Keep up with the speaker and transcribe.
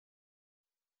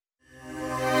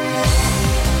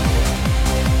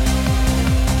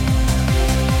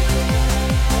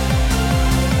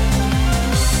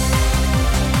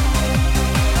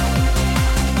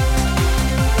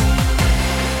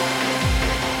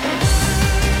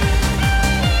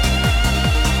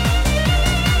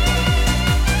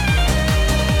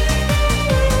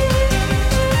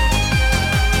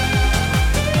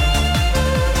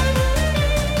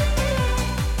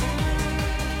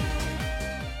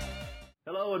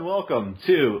Hello and welcome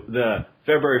to the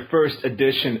February 1st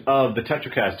edition of the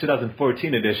TetraCast,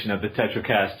 2014 edition of the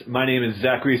TetraCast. My name is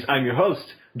Zach Reese. I'm your host.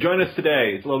 Join us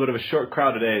today. It's a little bit of a short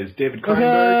crowd today. Is David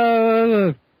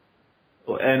Kronberg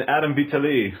and Adam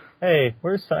Vitali. Hey,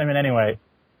 where's Simon anyway?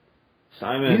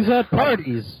 Simon. He's at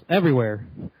parties everywhere.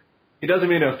 He doesn't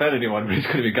mean to offend anyone, but he's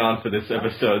going to be gone for this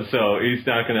episode, so he's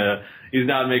not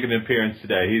making an appearance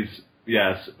today.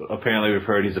 Apparently we've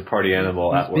heard he's a party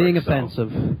animal at work. Being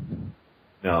offensive.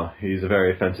 No, he's a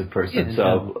very offensive person.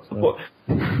 Yeah,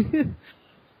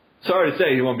 Sorry to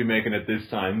say he won't be making it this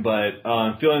time, but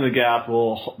filling the gap,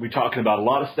 we'll be talking about a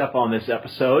lot of stuff on this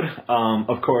episode.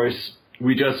 Of course,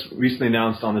 we just recently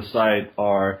announced on the site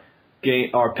our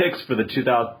picks for the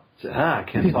 2000. I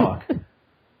can't talk.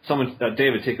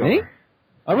 David, take over. Me?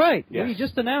 All right. Yes. We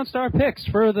just announced our picks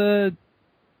for the.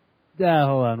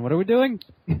 Hold on. What are we doing?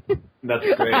 That's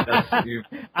great.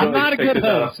 I'm not a good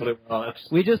host.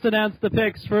 We just announced the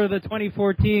picks for the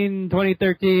 2014-2013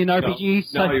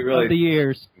 RPG of the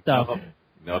Year stuff.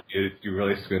 No, you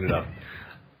really screwed it up.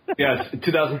 Yes,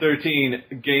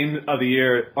 2013 Game of the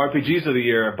Year, RPGs of the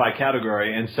Year by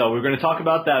category. And so we're going to talk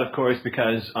about that, of course,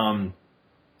 because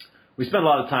we spent a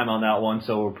lot of time on that one,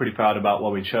 so we're pretty proud about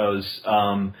what we chose.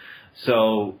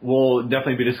 So we'll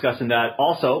definitely be discussing that.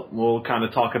 Also, we'll kind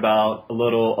of talk about a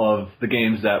little of the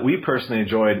games that we personally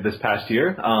enjoyed this past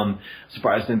year.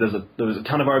 Surprisingly, there was a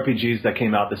ton of RPGs that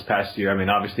came out this past year. I mean,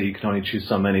 obviously, you can only choose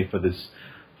so many for the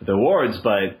awards,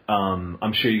 but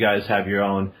I'm sure you guys have your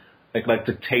own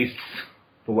eclectic tastes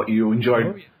for what you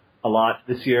enjoyed a lot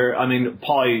this year. I mean,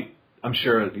 Paul, I'm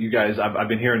sure you guys, I've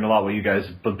been hearing a lot what you guys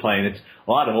have been playing. It's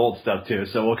a lot of old stuff, too,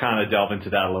 so we'll kind of delve into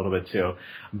that a little bit, too.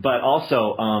 But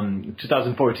also,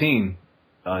 2014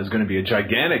 is going to be a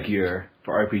gigantic year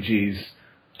for RPGs,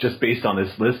 just based on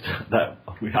this list that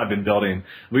we've been building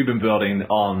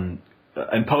and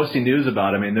posting news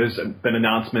about. I mean, there's been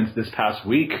announcements this past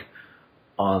week,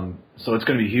 so it's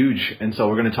going to be huge, and so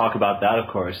we're going to talk about that, of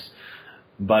course.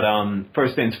 But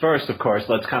first things first, of course,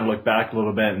 let's kind of look back a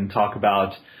little bit and talk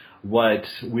about what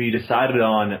we decided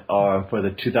on for the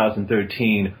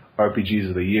 2013 RPGs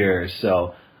of the Year.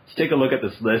 So let's take a look at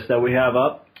this list that we have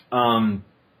up. And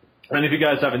if you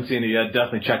guys haven't seen it yet,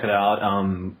 definitely check it out.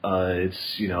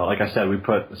 It's, like I said, we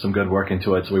put some good work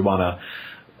into it, so we want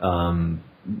to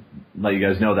let you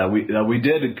guys know that we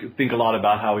did think a lot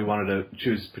about how we wanted to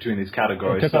choose between these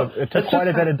categories. It took quite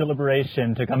a bit of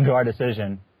deliberation to come to our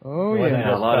decision. Oh,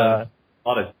 yeah. A lot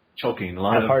of choking, a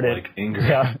lot of anger.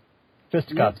 Yeah.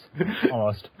 Fisticuffs,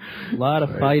 almost. A lot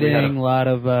of fighting, a lot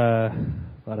of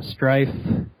strife,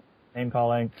 name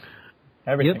calling,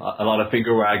 everything. Yep. A lot of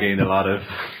finger wagging, a lot of.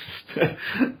 That's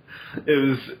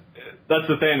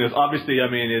the thing. Is obviously, I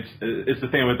mean, it's the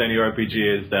thing with any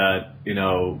RPG is that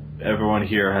everyone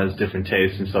here has different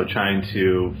tastes, and so trying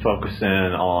to focus in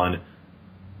on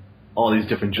all these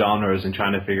different genres and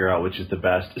trying to figure out which is the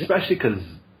best, especially because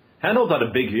handheld's had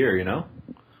a big year, It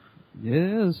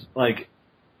is.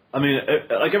 I mean,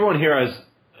 everyone here has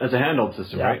a handheld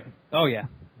system, yeah. right? Oh yeah.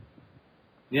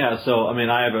 Yeah. So I mean,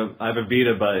 I have a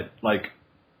Vita, but like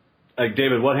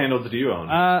David, what handhelds do you own?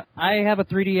 I have a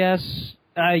 3DS.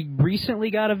 I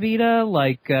recently got a Vita,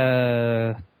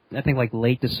 I think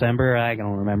late December. I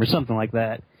don't remember, something like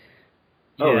that.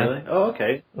 Oh really? Oh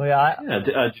okay. Well, yeah.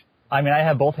 I mean, I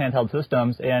have both handheld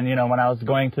systems, and when I was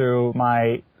going through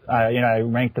my, I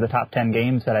ranked the top 10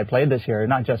 games that I played this year,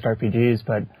 not just RPGs,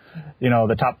 but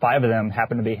the top 5 of them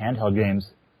happen to be handheld games,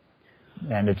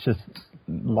 and it's just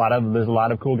there's a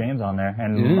lot of cool games on there,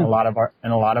 and a lot of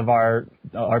our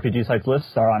RPG sites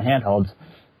lists are on handhelds.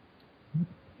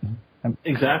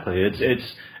 Exactly. It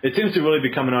seems to really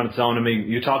be coming on its own. I mean,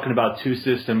 you're talking about two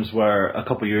systems where a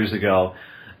couple years ago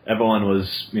everyone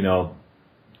was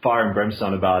fire and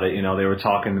brimstone about it. They were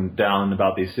talking down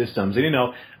about these systems, and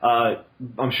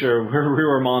I'm sure we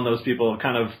were among those people,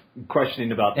 kind of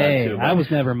questioning about that too. But, I was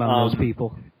never among those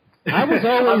people. I was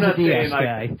always a DS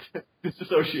guy.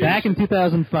 Disassociation. Back in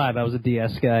 2005, I was a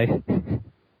DS guy.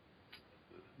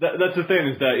 That's the thing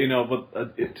is that but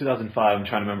 2005. I'm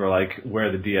trying to remember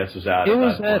where the DS was at. It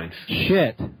was that point.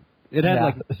 Shit. It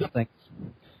had something.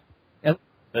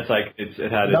 That's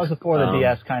it had. That was before the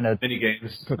DS kind of mini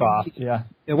games took off. Yeah.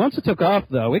 Once it took off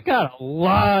though, it got a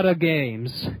lot of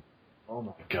games. Oh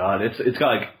my god! It's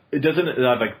got it doesn't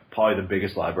have probably the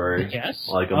biggest liberry. Yes.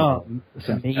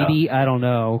 Maybe I don't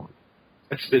know.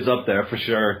 It's up there for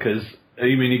sure because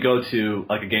you go to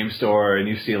a game store and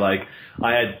you see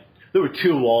there were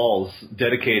 2 walls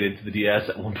dedicated to the DS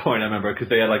at one point. I remember because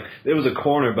they had it was a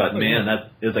corner, but man,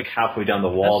 that it was halfway down the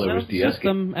wall there was DS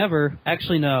system games. Ever?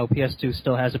 Actually, no. PS2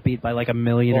 still has it beat by a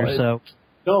million or so.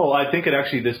 No, I think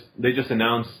they just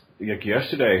announced like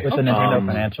yesterday with the Nintendo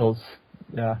financials.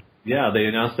 Yeah. Yeah, they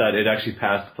announced that it actually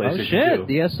passed PlayStation 2. Oh shit!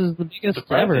 DS is the biggest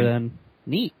ever. Then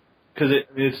neat. Because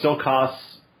it still costs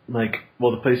the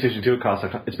PlayStation 2 costs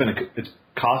it's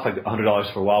cost like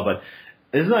 $100 for a while, but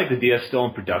isn't like the DS still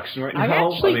in production right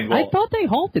now? I thought they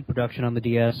halted production on the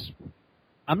DS.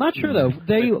 I'm not sure though.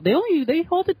 They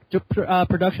halted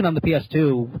production on the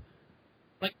PS2.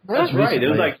 Like that's right. It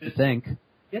was like I think.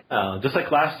 Yeah, just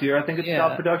like last year, I think it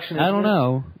stopped production. I don't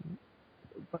know.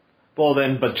 Well,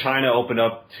 but China opened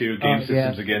up to game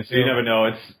systems again, so you never know.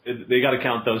 They got to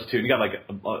count those two. You got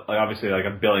obviously like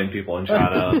 1 billion people in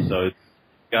China, so you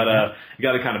gotta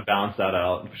kind of balance that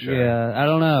out for sure. Yeah, I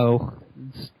don't know.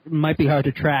 It might be hard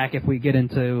to track if we get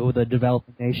into the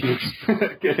developing nations.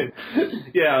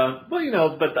 Yeah, well,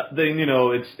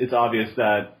 it's obvious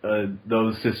that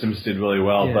those systems did really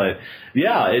well. Yeah. But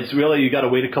yeah, it's really, you got to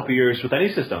wait a couple years with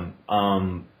any system.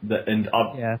 I'm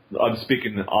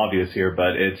speaking obvious here,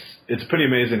 but it's pretty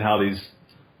amazing how these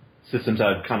systems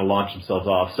have kind of launched themselves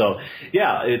off. So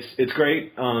yeah, it's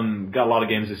great. Got a lot of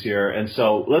games this year, and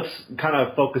so let's kind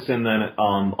of focus in then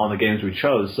on the games we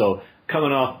chose. So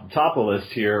coming off the top of the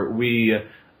list here, we with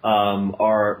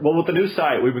the new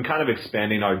site, we've been kind of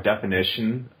expanding our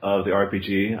definition of the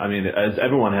RPG. I mean, as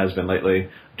everyone has been lately,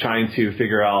 trying to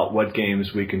figure out what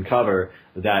games we can cover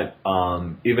that,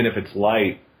 even if it's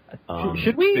light,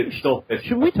 should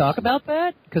we talk about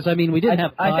that? Because I mean, we didn't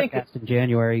have a podcast in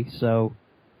January, so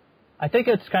I think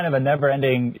it's kind of a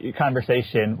never-ending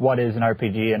conversation. What is an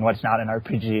RPG and what's not an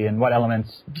RPG, and what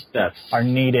elements are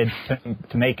needed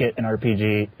to make it an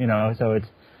RPG? So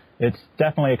it's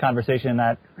definitely a conversation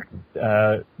that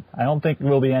I don't think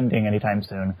will be ending anytime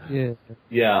soon.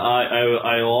 Yeah.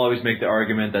 I will always make the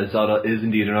argument that Zelda is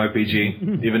indeed an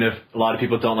RPG, even if a lot of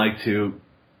people don't like to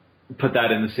put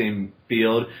that in the same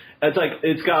field. It's like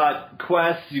it's got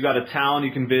quests. You got a town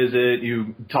you can visit.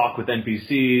 You talk with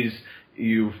NPCs.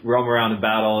 You roam around in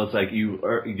battle. It's like you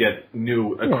get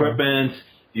new equipment.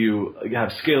 You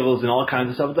have skills and all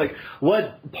kinds of stuff. It's like,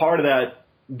 what part of that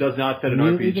does not fit an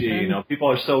RPG? People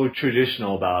are so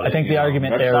traditional about it. I think the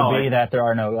argument there would be that there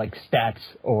are no like stats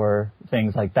or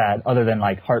things like that, other than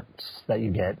like hearts that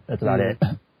you get. That's about it.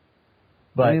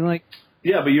 But I mean,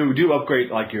 but you do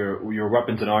upgrade like your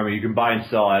weapons and armor. You can buy and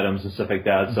sell items and stuff like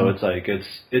that. So it's like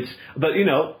but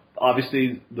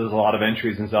obviously, there's a lot of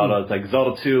entries in Zelda. It's like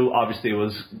Zelda 2, obviously, it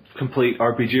was complete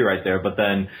RPG right there. But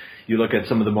then you look at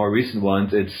some of the more recent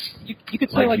ones, it's you could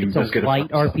say like it's a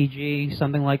light RPG,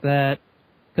 something like that,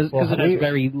 because it has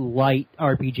very light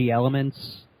RPG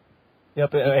elements.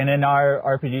 Yep, and in our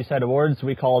RPG Site Awards,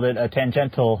 we called it a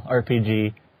tangential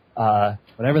RPG.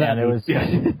 Whatever that is.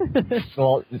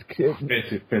 Well,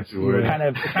 fancy word.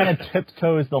 It kind of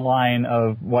tiptoes the line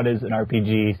of what is an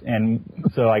RPG, and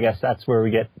so I guess that's where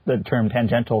we get the term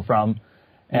tangential from.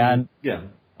 And there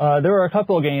were a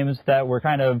couple of games that were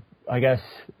kind of, I guess,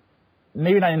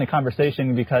 maybe not in the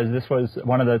conversation because this was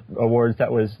one of the awards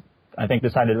that was, I think,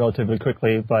 decided relatively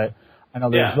quickly. But I know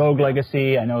there's Rogue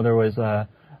Legacy. I know there was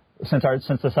since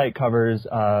the site covers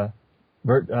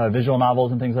visual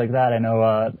novels and things like that. I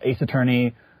know Ace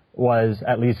Attorney was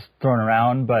at least thrown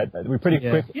around, but we pretty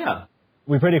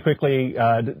quickly,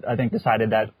 I think,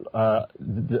 decided that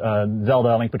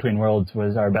Zelda: Link Between Worlds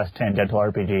was our best tangential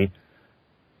RPG.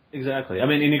 Exactly. I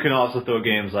mean, and you can also throw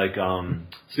games like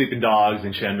Sleeping Dogs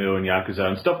and Shenmue and Yakuza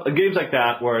and stuff, games like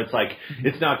that where it's like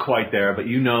it's not quite there, but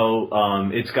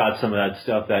it's got some of that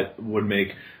stuff that would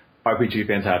make RPG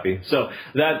fans happy. So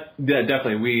that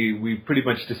definitely, we pretty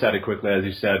much decided quickly, as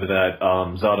you said, that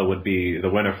Zelda would be the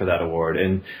winner for that award.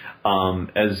 And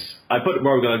as I put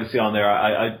Rogue Legacy on there,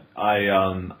 I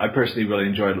personally really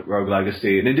enjoyed Rogue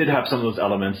Legacy, and it did have some of those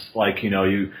elements, like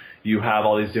you have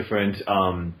all these different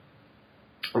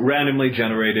randomly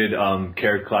generated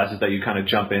character classes that you kind of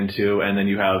jump into, and then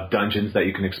you have dungeons that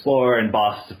you can explore and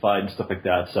bosses to fight and stuff like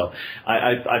that. So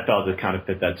I felt it kind of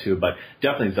fit that too, but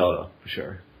definitely Zelda for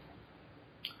sure.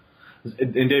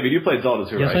 And David, you played Zelda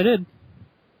too, right? Yes, I did.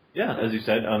 Yeah, as you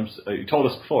said, you told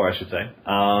us before, I should say.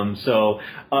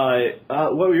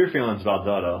 What were your feelings about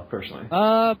Zelda personally?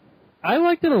 I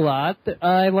liked it a lot.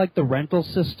 I liked the rental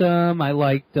system. I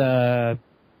liked. I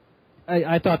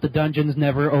thought the dungeons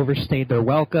never overstayed their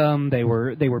welcome. They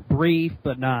were brief,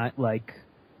 but not like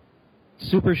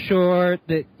super short.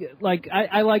 I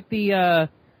like the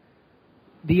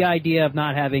idea of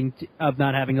not having to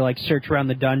like search around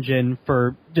the dungeon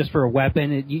for a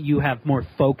weapon. You have more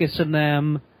focus in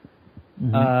them.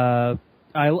 Mm-hmm.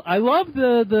 I love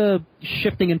the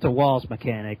shifting into walls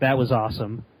mechanic. That was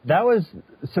awesome. That was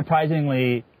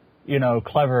surprisingly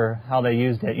clever how they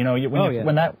used it.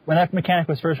 When that mechanic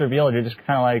was first revealed, you're just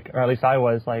kind of like, or at least I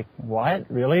was like, what?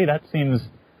 Really? That seems,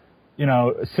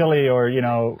 silly, or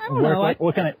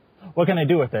what can I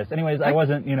do with this? Anyways, I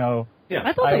wasn't, Yeah.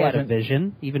 I thought they had a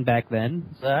vision even back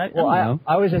then. So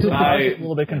I was just a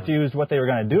little bit confused what they were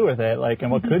going to do with it,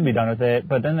 and what could be done with it.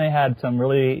 But then they had some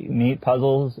really neat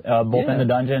puzzles, both in the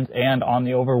dungeons and on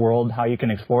the overworld, how you can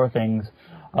explore things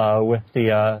with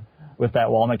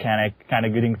that wall mechanic, kind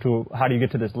of getting to how do you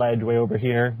get to this ledge way over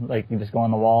here, like you just go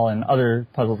on the wall, and other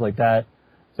puzzles like that.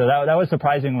 So that was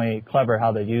surprisingly clever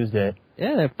how they used it.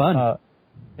 Yeah, they're fun.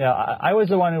 I was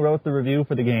the one who wrote the review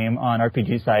for the game on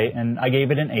RPG Site, and I gave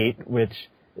it an 8, which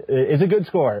is a good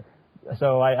score.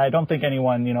 So I don't think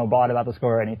anyone, bought about the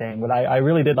score or anything, but I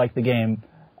really did like the game.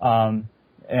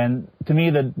 And to me,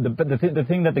 the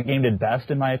thing that the game did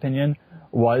best, in my opinion,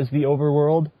 was the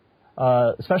overworld,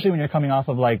 especially when you're coming off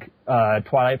of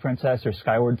Twilight Princess or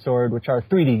Skyward Sword, which are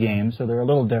 3D games, so they're a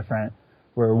little different.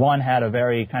 Where one had a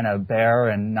very kind of bare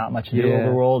and not much to do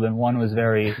overworld, and one was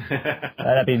very,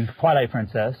 that being Twilight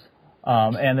Princess,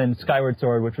 and then Skyward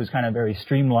Sword, which was kind of very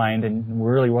streamlined and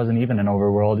really wasn't even an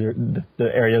overworld.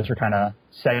 The areas were kind of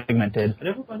segmented. I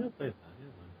never played that.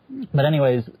 Yeah. But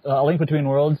anyways, A Link Between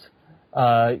Worlds,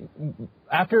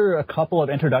 after a couple of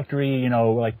introductory,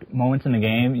 moments in the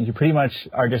game, you pretty much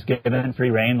are just given free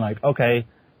reign. Okay,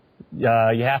 you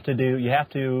have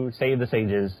to save the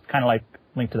sages, kind of like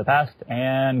Link to the Past,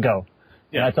 and go.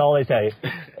 Yeah. That's all they say.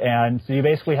 And so you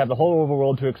basically have the whole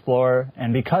overworld to explore,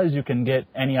 and because you can get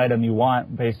any item you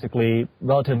want basically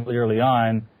relatively early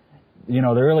on,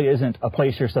 there really isn't a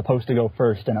place you're supposed to go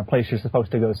first and a place you're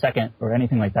supposed to go second or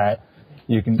anything like that.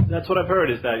 That's what I've heard,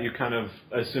 is that you kind of,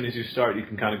 as soon as you start, you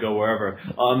can kind of go wherever.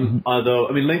 Although,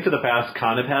 Link to the Past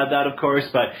kind of had that, of course,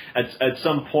 but at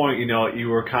some point, you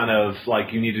were kind of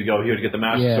like, you need to go here to get the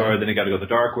Master Sword, then you got to go to the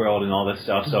Dark World and all this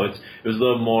stuff. So it was a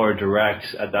little more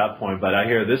direct at that point. But I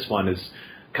hear this one is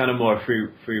kind of more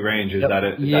free range. Is that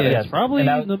it? It's probably. And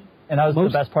that was the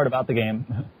best part about the game,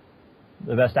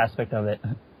 the best aspect of it.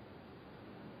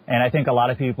 And I think a lot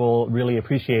of people really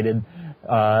appreciated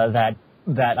that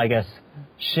I guess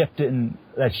shift in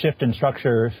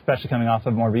structure, especially coming off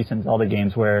of more recent Zelda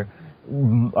games, where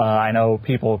I know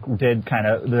people did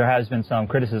there has been some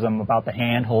criticism about the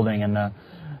hand holding and the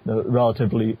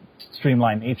relatively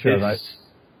streamlined nature of it.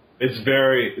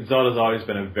 Zelda's always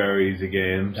been a very easy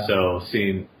game. Yeah. So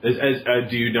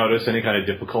do you notice any kind of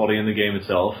difficulty in the game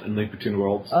itself in Link Between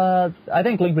Worlds? I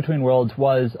think Link Between Worlds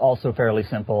was also fairly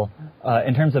simple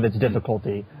in terms of its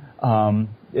difficulty.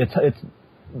 It's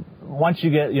once you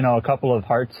get, a couple of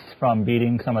hearts from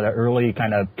beating some of the early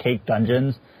kind of cake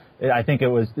dungeons, I think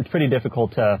it's pretty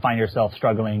difficult to find yourself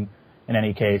struggling in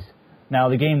any case. Now,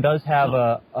 the game does have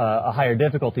a higher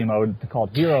difficulty mode called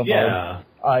Hero Mode.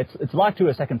 It's locked to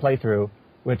a second playthrough,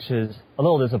 which is a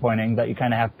little disappointing that you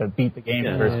kind of have to beat the game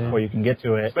first before you can get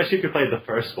to it. Especially if you played the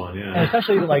first one, yeah. And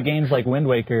especially games like Wind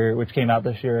Waker, which came out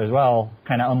this year as well,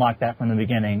 kind of unlocked that from the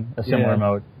beginning, a similar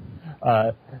mode.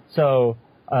 I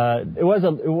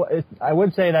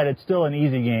would say that it's still an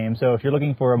easy game. So if you're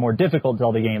looking for a more difficult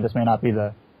Zelda game, this might not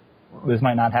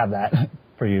have that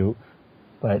for you.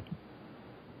 But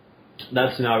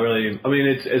that's not really.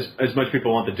 It's as much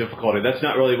people want the difficulty. That's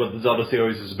not really what the Zelda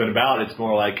series has been about. It's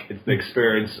more like it's the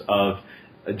experience of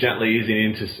gently easing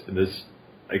into this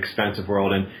expansive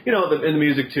world, and in the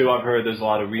music too. I've heard there's a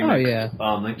lot of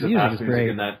remix. Link to the Past music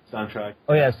in that soundtrack.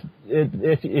 Oh yes,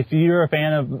 if you're a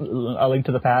fan of A Link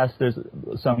to the Past, there's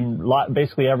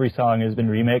basically every song has been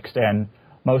remixed, and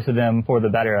most of them for the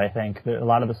better. I think a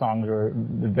lot of the songs were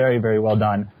very, very well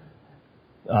done,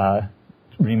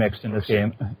 remixed in this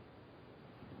game.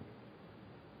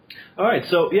 All right,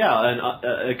 so and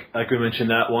like we mentioned,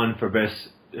 that one for best,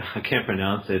 I can't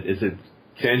pronounce it. Is it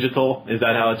tangential? Is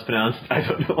that how it's pronounced? I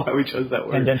don't know why we chose that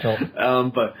word. Tangential.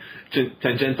 But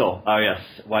tangential. Oh, yes.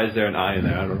 Why is there an I in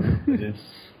there? I don't know.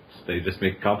 They just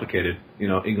make it complicated,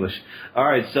 English. All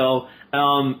right, so,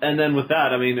 and then with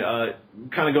that,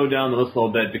 kind of go down the list a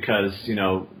little bit because,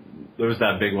 there was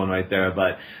that big one right there.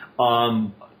 But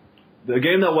the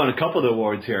game that won a couple of the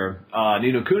awards here,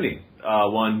 Ni no Kuni,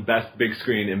 won Best Big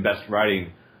Screen and Best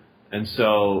Writing. And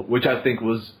so, which I think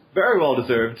was very well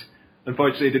deserved.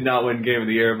 Unfortunately, it did not win Game of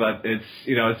the Year, but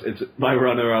it's my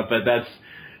runner-up. But that's,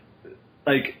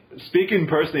 speaking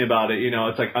personally about it,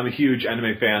 it's I'm a huge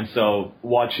anime fan, so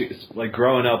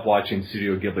growing up watching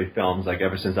Studio Ghibli films,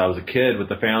 ever since I was a kid with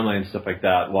the family and stuff like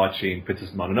that, watching Princess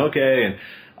Mononoke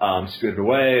and Spirited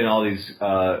Away and all these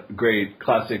great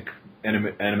classic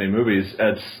anime movies,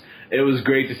 it was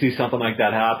great to see something like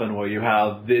that happen where you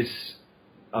have this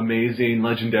amazing,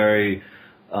 legendary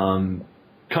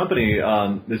company,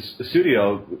 this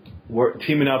studio,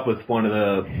 teaming up with one of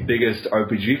the biggest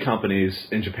RPG companies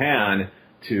in Japan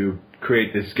to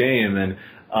create this game. And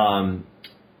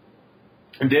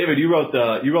David, you wrote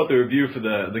the review for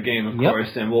the game, of course,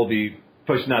 and we'll be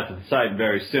pushing that to the site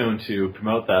very soon to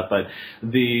promote that. But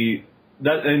you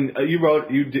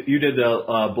did the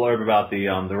blurb about the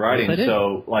writing. Yes, I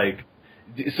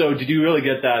did. So did you really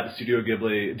get that Studio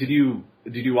Ghibli? Did you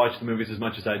watch the movies as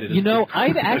much as I did? I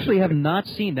actually have not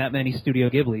seen that many Studio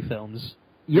Ghibli films.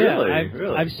 Yeah,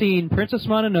 really? I've seen Princess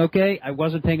Mononoke. I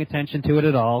wasn't paying attention to it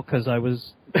at all because I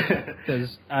was Why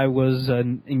not? I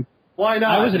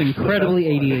was an incredibly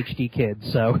ADHD kid,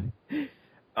 so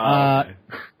okay.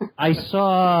 I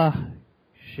saw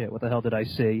what the hell did I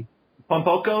see?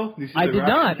 Pompoko? I did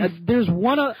not. There's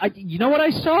one. You know what I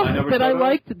saw that I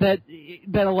liked that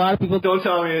a lot of people. Don't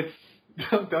tell me it's.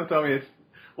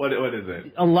 What is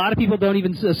it? A lot of people don't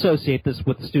even associate this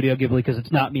with Studio Ghibli because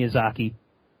it's not Miyazaki.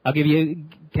 I'll give you.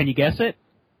 Can you guess it?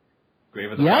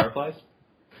 Grave of the Fireflies?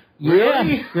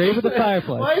 Really? Yeah, Grave of the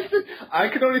Fireflies. Why is it? I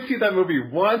could only see that movie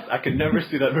once. I could never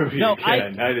see that movie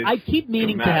again. I keep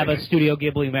meaning to have a Studio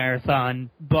Ghibli marathon,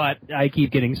 but I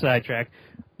keep getting sidetracked.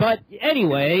 But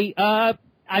anyway, I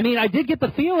did get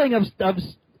the feeling of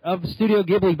Studio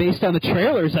Ghibli based on the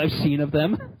trailers I've seen of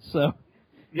them. So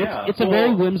yeah, it's a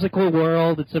very whimsical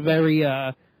world. It's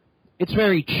it's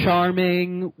very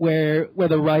charming where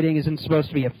the writing isn't supposed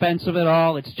to be offensive at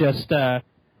all. It's just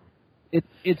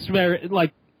it's very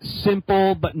like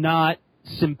simple but not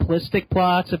simplistic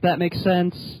plots, if that makes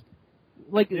sense.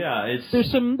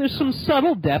 There's some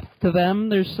subtle depth to them.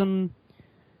 There's some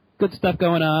good stuff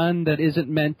going on that isn't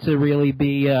meant to really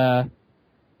be.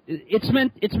 It's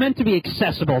meant to be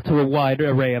accessible to a wide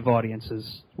array of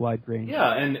audiences, wide range.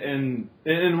 Yeah, and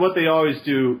what they always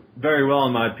do very well,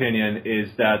 in my opinion, is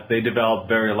that they develop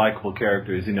very likable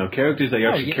characters. Characters that you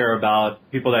actually care about,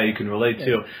 people that you can relate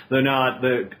to.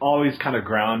 They're always kind of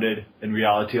grounded in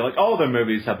reality. Like all their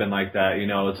movies have been like that.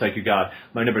 It's like you got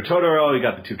My Neighbor Totoro, you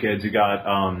got The Two Kids, you got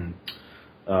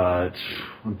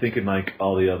I'm thinking like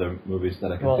all the other movies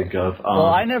that I can think of.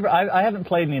 I haven't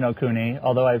played Ni no Kuni,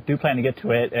 although I do plan to get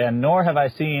to it, and nor have I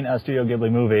seen a Studio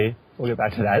Ghibli movie. We'll get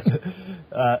back to that.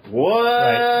 What?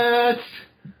 Right.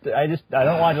 I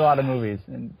don't watch a lot of movies.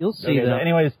 And, you'll see that.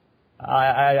 Anyways,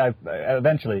 I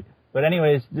eventually. But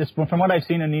anyways, just from what I've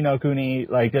seen in Ni no Kuni,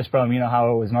 like just from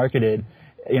how it was marketed,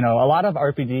 a lot of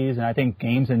RPGs and I think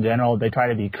games in general, they try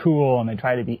to be cool and they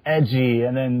try to be edgy,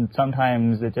 and then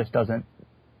sometimes it just doesn't.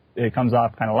 It comes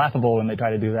off kind of laughable when they try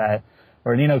to do that.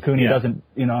 Or Ni no Kuni doesn't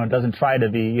try to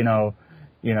be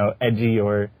edgy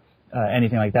or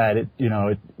anything like that. It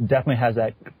it definitely has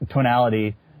that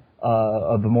tonality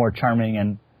of the more charming,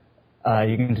 and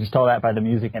you can just tell that by the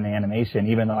music and the animation.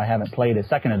 Even though I haven't played a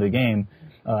second of the game,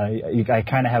 I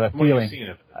kind of have a feeling. What have you seen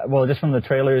of it? Well, just from the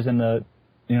trailers and the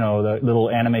the little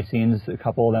anime scenes, a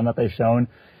couple of them that they've shown.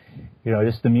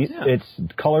 Just it's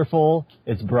colorful,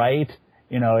 it's bright.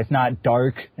 It's not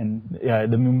dark, and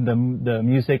the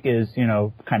music is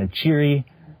kind of cheery.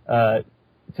 So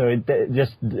it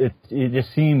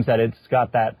just seems that it's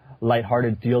got that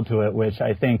lighthearted feel to it, which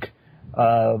I think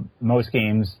most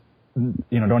games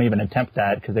don't even attempt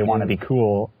that because they want to be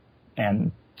cool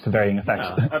and to varying effects.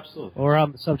 Yeah, absolutely. Or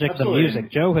on the subject of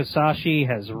music, Joe Hisashi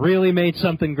has really made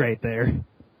something great there.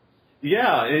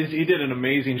 Yeah, he did an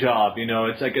amazing job.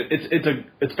 It's like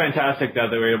it's fantastic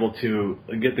that they were able to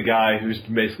get the guy who's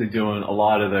basically doing a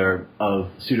lot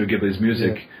of Studio Ghibli's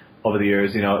music over the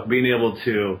years. Being able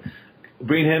to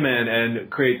bring him in and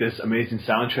create this amazing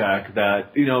soundtrack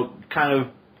that kind of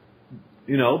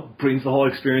brings the whole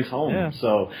experience home. Yeah.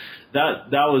 So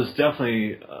that was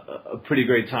definitely a pretty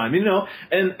great time.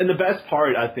 And the best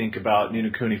part I think about Ni no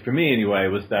Kuni for me anyway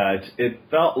was that it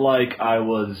felt like I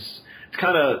was.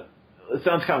 It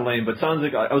sounds kind of lame, but it sounds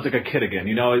like I was like a kid again.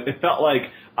 It felt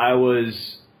like I was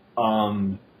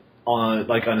on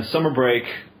a summer break,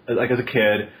 like as a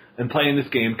kid, and playing this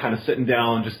game, kind of sitting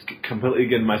down, just completely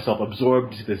getting myself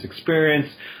absorbed into this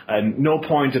experience. At no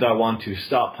point did I want to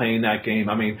stop playing that game.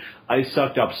 I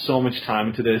sucked up so much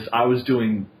time into this.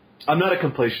 I'm not a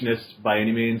completionist by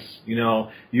any means.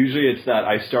 Usually it's that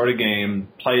I start a game,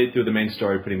 play it through the main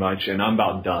story pretty much, and I'm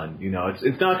about done.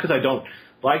 It's not because I don't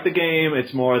like the game.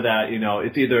 It's more that,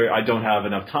 it's either I don't have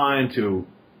enough time to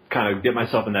kind of get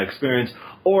myself in that experience,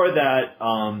 or that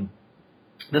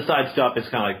the side stuff is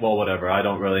kind of like, well, whatever. I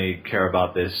don't really care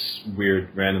about this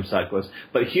weird random side quest.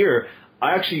 But here,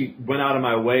 I actually went out of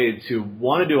my way to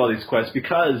want to do all these quests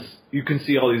because you can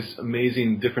see all these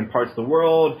amazing different parts of the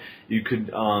world. You could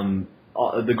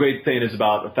the great thing is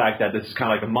about the fact that this is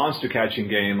kind of like a monster catching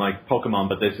game like Pokemon,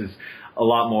 but this is a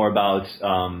lot more about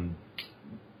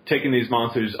taking these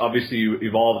monsters. Obviously, you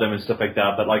evolve them and stuff like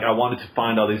that, but like I wanted to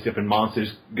find all these different monsters,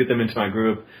 get them into my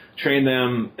group, train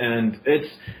them, and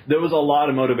there was a lot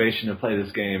of motivation to play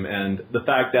this game. And the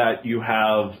fact that you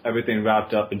have everything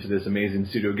wrapped up into this amazing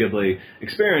Studio Ghibli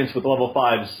experience with Level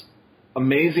 5's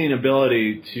amazing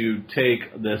ability to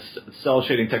take this cell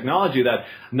shading technology that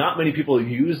not many people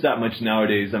use that much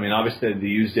nowadays. I mean, obviously they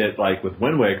used it like with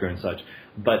Wind Waker and such,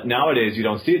 but nowadays you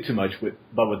don't see it too much.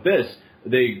 But with this,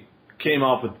 they came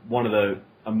up with one of the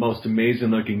most amazing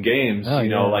looking games.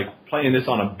 Like playing this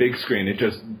on a big screen, it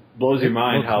just blows your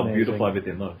mind how beautiful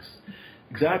everything looks.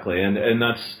 Exactly, and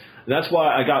that's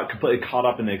why I got completely caught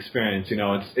up in the experience.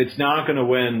 It's not going to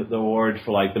win the award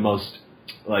for like the most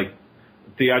like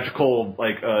theatrical,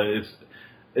 like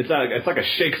it's like a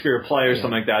Shakespeare play or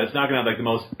something like that. It's not going to have like the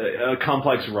most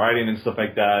complex writing and stuff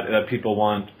like that people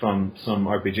want from some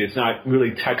RPG. It's not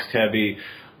really text heavy.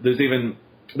 There's even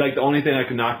like the only thing I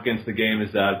could knock against the game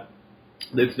is that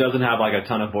it doesn't have like a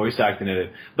ton of voice acting in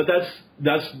it. But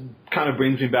that's kind of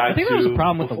brings me back to I think there was a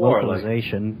problem before, with the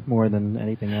localization more than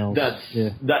anything else.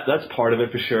 That's part of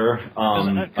it for sure.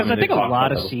 Because I think a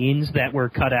lot of scenes that were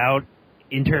cut out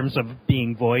in terms of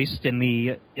being voiced in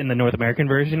the North American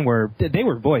version were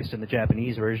voiced in the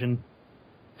Japanese version.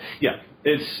 Yeah,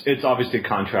 it's obviously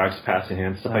contracts, passing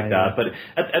hands, stuff like that. But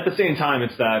at the same time,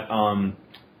 it's that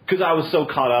because I was so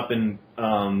caught up in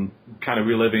kind of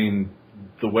reliving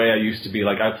the way I used to be.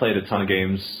 Like I played a ton of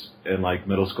games in like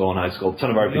middle school and high school, a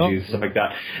ton of RPGs, stuff like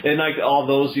that. And like all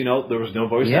those, there was no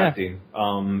voice acting.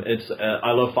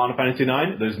 I love Final Fantasy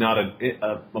IX. There's not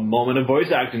a moment of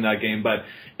voice acting in that game, but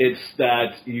it's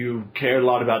that you cared a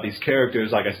lot about these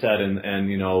characters, like I said, and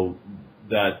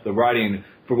that the writing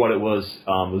for what it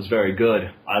was very good.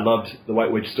 I loved the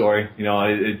White Witch story.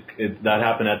 That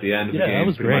happened at the end of the game, that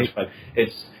was pretty great. much. But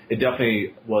it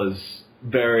definitely was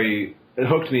it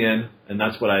hooked me in, and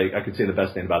that's what I could say the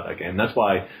best thing about that game. That's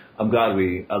why I'm glad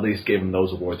we at least gave them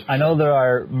those awards. I know there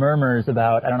are murmurs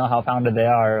about, I don't know how founded they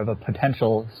are, of a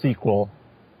potential sequel.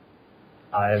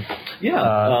 They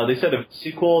said a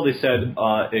sequel. They said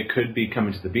it could be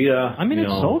coming to the Vita. I mean, it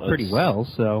sold pretty well,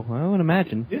 so I would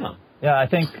imagine. Yeah. Yeah, I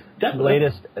think the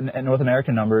latest in North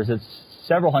American numbers, it's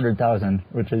several 100,000,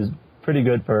 which is pretty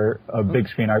good for a big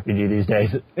screen RPG these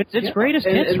days. It's greatest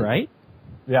hits, right?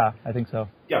 Yeah, I think so.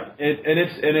 Yeah, and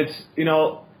it's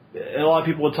a lot of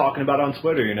people were talking about it on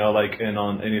Twitter, like and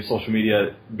on any social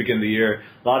media beginning of the year.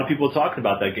 A lot of people were talking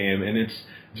about that game, and it's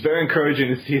very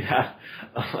encouraging to see that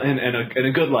in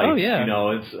a good light. Oh yeah.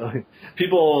 It's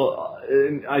people.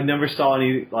 I never saw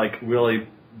any like really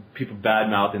people bad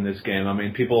mouthing this game. I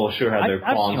mean, people sure had their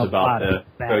qualms about the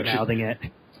bad mouthing it.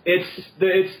 It's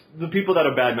the people that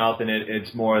are bad mouthing it.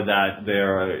 It's more that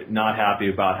they're not happy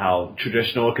about how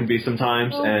traditional it can be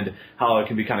sometimes, and how it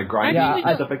can be kind of grindy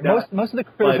and stuff like that. Most of the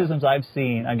criticisms I've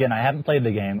seen, again, I haven't played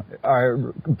the game,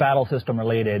 are battle system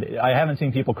related. I haven't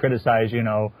seen people criticize,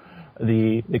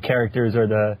 the characters or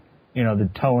the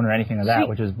tone or anything of that,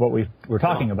 which is what we're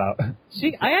talking about.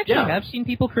 See, I actually have seen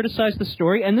people criticize the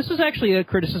story, and this is actually a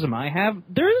criticism I have.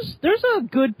 There's a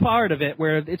good part of it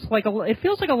where it's like it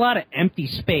feels like a lot of empty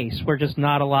space where just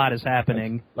not a lot is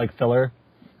happening. Like filler?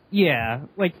 Yeah,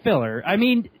 like filler. I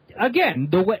mean, again,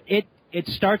 the way it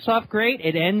starts off great,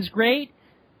 it ends great,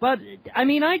 but I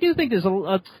mean, I do think there's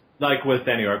a like with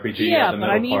any RPG, the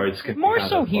middle parts can more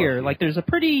so here. Like, there's a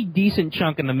pretty decent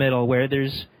chunk in the middle where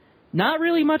there's not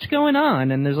really much going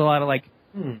on, and there's a lot of like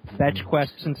fetch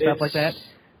quests and stuff like that.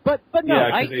 But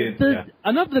no,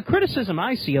 the criticism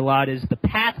I see a lot is the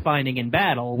pathfinding in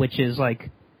battle, which is like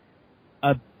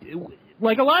a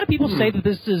lot of people say that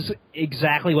this is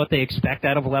exactly what they expect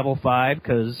out of level 5,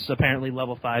 because apparently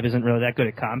level 5 isn't really that good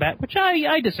at combat, which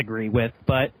I disagree with.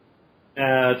 But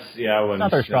I wouldn't not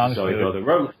their strong necessarily go there.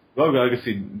 Rogue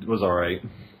Legacy was all right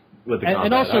with the combat.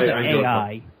 And also the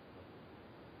AI,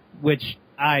 which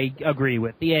I agree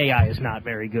with. The AI is not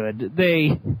very good.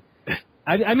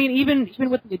 I mean, even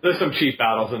with there's some cheap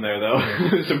battles in there though.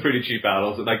 Some pretty cheap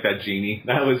battles, like that genie.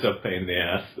 That was a pain in the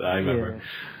ass. I remember.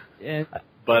 Yeah.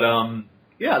 But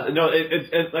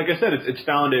it like I said, it's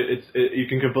found it. You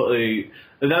can completely,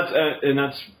 and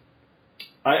that's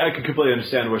I can completely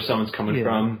understand where someone's coming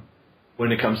from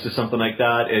when it comes to something like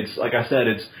that. It's like I said,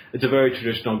 it's a very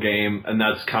traditional game, and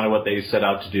that's kind of what they set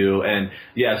out to do. And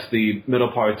yes, the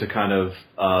middle parts are kind of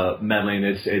meddling.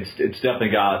 It's definitely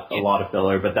got a lot of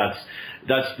filler, but that's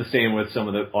the same with some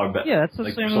of the that's the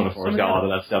like same. Persona 4's got a lot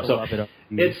of that stuff. So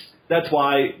that's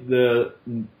why the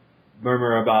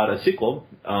murmur about a sequel.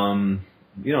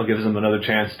 gives them another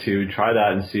chance to try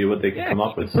that and see what they can come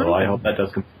up with. So I hope that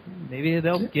does come. Maybe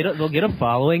they'll get a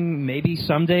following. Maybe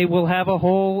someday we'll have a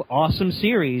whole awesome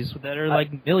series that are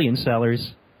like million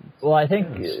sellers. Well, I think,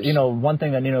 one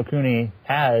thing that Ni no Kuni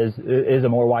has is a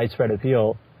more widespread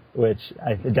appeal, which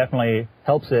definitely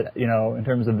helps it, in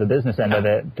terms of the business end of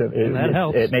it. That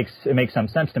helps. It makes some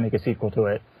sense to make a sequel to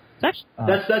it. That's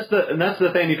the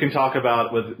thing you can talk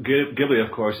about with Ghibli,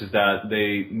 of course, is that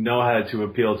they know how to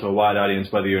appeal to a wide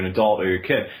audience, whether you're an adult or you're a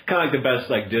kid. Kind of like the best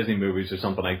Disney movies or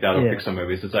something like that, or Pixar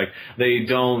movies. It's like they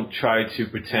don't try to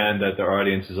pretend that their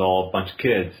audience is all a bunch of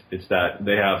kids. It's that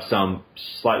they have some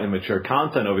slightly mature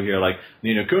content over here. Like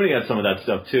Ni no Kuni had some of that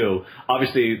stuff too.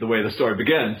 Obviously, the way the story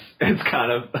begins, it's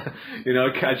kind of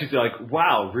it catches you like,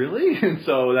 wow, really? And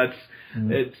so that's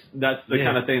the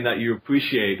kind of thing that you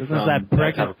appreciate from that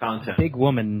type of content. Big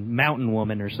woman, mountain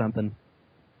woman or something.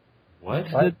 What?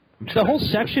 The whole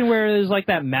section where there's like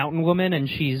that mountain woman and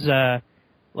she's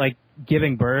like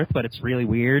giving birth, but it's really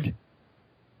weird.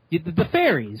 The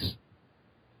fairies.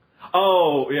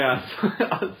 Oh, yes.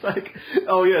 I was like,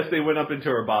 oh, yes, they went up into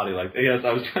her body. Like, yes,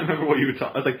 I was trying to remember what you were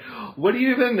talking. I was like, what do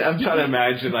you even? I'm trying to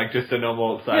imagine like just a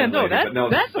normal size lady.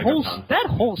 That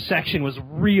whole section was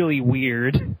really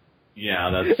weird.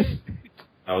 Yeah,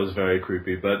 that was very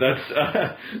creepy, but that's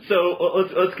so.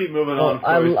 Let's keep moving on.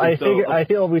 I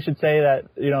feel we should say that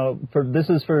this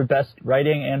is for best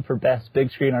writing and for best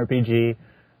big screen RPG.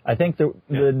 I think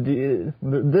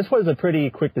this was a pretty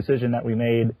quick decision that we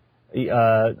made.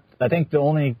 I think the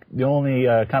only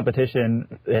competition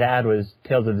it had was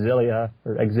Tales of Xillia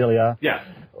or Exilia,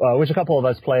 which a couple of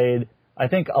us played. I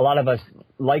think a lot of us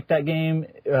liked that game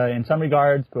in some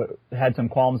regards, but had some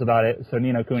qualms about it. So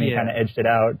Ni no Kuni kind of edged it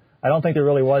out. I don't think there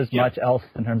really was much else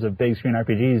in terms of big screen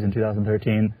RPGs in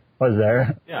 2013. Was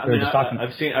there? Yeah,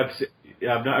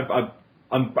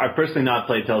 I've personally not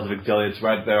played Tales of Exilia. It's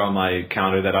right there on my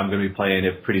counter that I'm going to be playing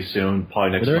it pretty soon,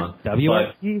 probably next month. But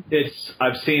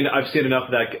I've seen enough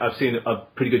of that. I've seen a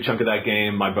pretty good chunk of that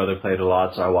game. My brother played a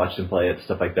lot, so I watched him play it,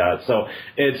 stuff like that. So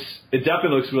it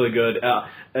definitely looks really good.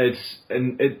 It's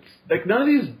like none of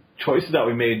these choices that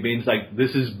we made means like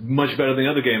this is much better than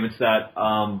the other game. It's that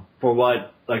for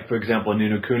what, like for example, Ni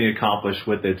no Kuni accomplished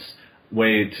with its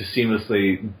way to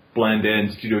seamlessly blend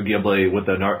in Studio Ghibli with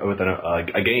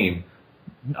a game.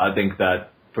 I think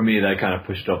that, for me, that kind of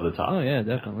pushed it over the top. Oh, yeah,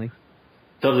 definitely.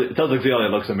 Tales of Xillia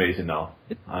looks amazing, though.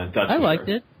 I liked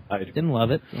it. I didn't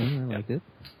love it. I liked it.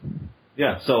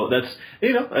 Yeah, so that's,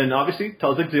 and obviously,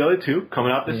 Tales of Xillia 2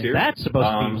 coming out this year. That's supposed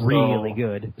to be really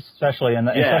good. Especially in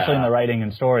the writing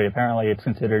and story. Apparently, it's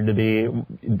considered to be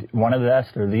one of the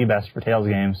best or the best for Tales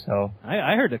games. So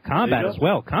I heard the combat as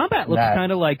well. Combat looks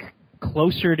kind of like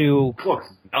closer to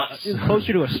a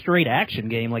straight action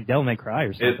game like Devil May Cry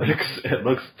or something. It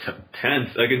looks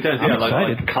tense, like intense.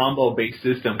 Like combo based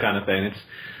system kind of thing. It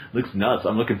looks nuts.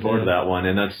 I'm looking forward to that one,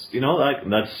 and that's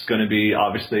that's going to be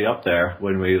obviously up there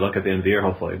when we look at the end of the year,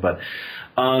 hopefully. But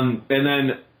and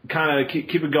then kind of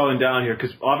keep it going down here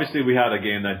because obviously we had a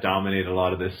game that dominated a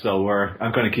lot of this, so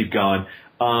I'm going to keep going.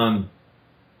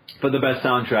 For the best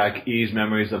soundtrack, Ys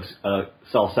Memories of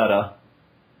Celceta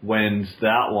wins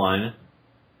that one.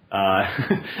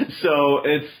 So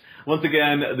it's, once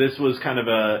again, this was kind of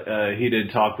a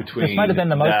heated talk between. This might have been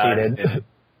the most heated.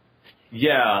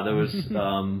 Yeah, there was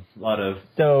a lot of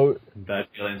bad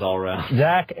feelings all around.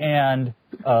 Zach and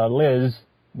Liz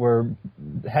were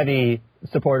heavy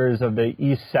supporters of the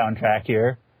Ys soundtrack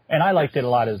here, and I liked it a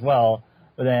lot as well.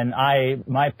 But then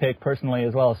my pick personally,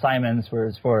 as well as Simon's,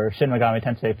 was for Shin Megami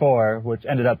Tensei 4, which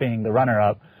ended up being the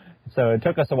runner-up. So it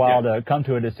took us a while to come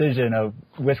to a decision of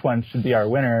which one should be our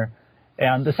winner.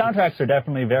 And the soundtracks are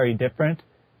definitely very different.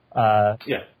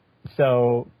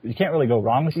 So you can't really go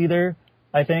wrong with either,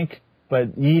 I think.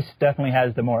 But Ys definitely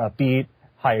has the more upbeat,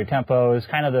 higher tempos,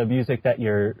 kind of the music that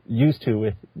you're used to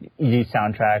with Ys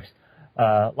soundtracks.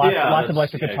 Lots of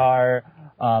electric guitar,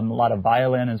 a lot of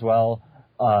violin as well,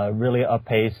 really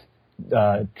up-pace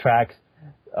tracks.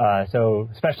 So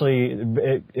especially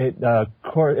what's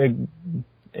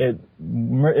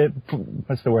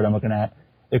the word I'm looking at?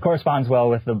 It corresponds well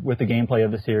with the gameplay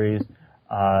of the series,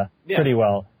 pretty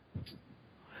well.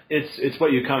 It's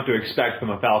what you come to expect from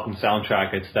a Falcom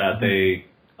soundtrack. It's that they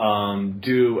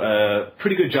do a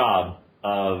pretty good job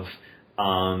of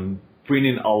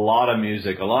bringing a lot of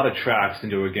music, a lot of tracks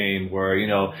into a game. Where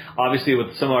obviously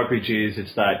with some RPGs,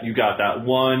 it's that you got that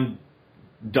one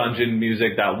dungeon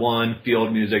music, that one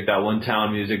field music, that one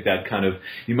town music that kind of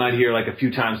you might hear like a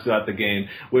few times throughout the game.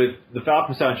 With the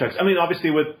Falcom soundtracks, I mean,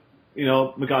 obviously with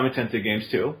Megami Tensei games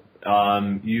too,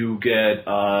 you get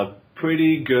a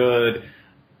pretty good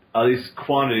at least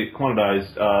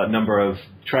quantized number of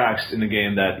tracks in the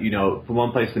game that, from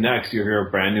one place to the next, you hear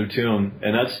a brand new tune.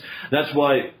 And that's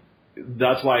why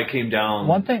it came down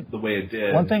the way it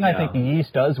did. One thing I think Ys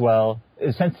does well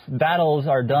is, since battles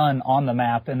are done on the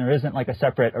map and there isn't like a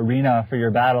separate arena for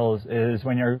your battles, is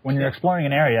when you're exploring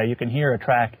an area, you can hear a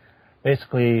track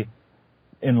basically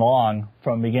in long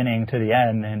from beginning to the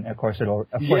end, and of course it'll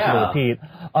repeat.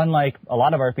 Unlike a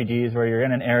lot of RPGs where you're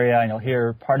in an area and you'll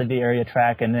hear part of the area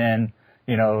track and then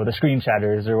the screen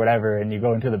shatters or whatever, and you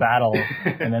go into the battle,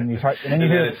 and then you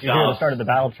hear the start of the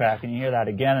battle track, and you hear that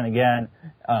again and again,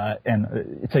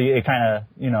 and so it kind of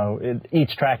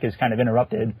each track is kind of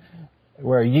interrupted.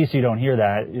 Where Ys, you don't hear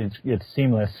that; it's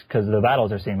seamless because the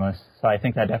battles are seamless. So I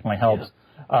think that definitely helps.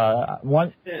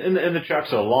 And the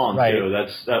tracks are long too.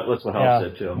 That's what helps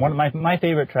it too. One of my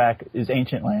favorite track is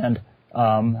Ancient Land.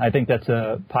 I think that's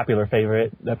a popular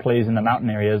favorite that plays in the mountain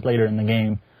areas later in the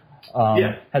game.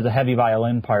 Has a heavy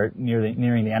violin part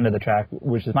nearing the end of the track,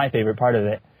 which is my favorite part of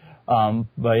it.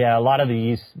 But yeah, a lot of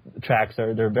these tracks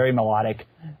they're very melodic,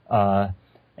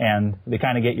 and they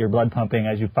kind of get your blood pumping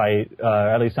as you fight.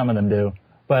 At least some of them do.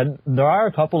 But there are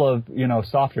a couple of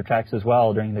softer tracks as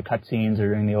well during the cutscenes or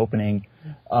during the opening.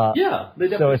 They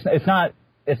definitely. So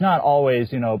it's not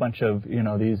always a bunch of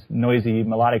these noisy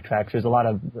melodic tracks. There's a lot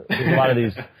of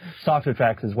these softer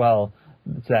tracks as well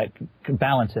that can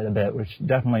balance it a bit, which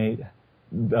definitely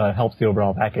helps the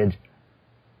overall package.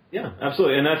 Yeah,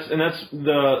 absolutely, and that's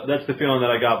the feeling that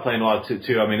I got playing a lot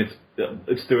too. I mean,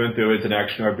 it's through and through. It's an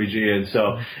action RPG, and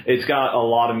so it's got a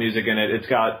lot of music in it. It's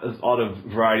got a lot of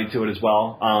variety to it as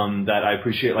well that I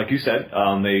appreciate. Like you said,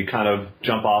 they kind of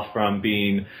jump off from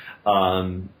being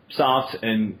soft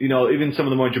and even some of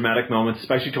the more dramatic moments,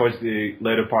 especially towards the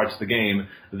later parts of the game,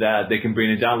 that they can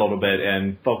bring it down a little bit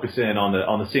and focus in on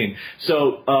the scene.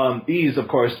 So Ys, of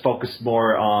course, focus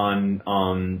more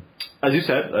on as you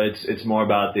said, it's more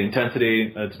about the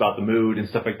intensity, it's about the mood and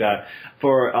stuff like that.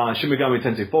 For Shin Megami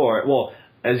Tensei 4, well,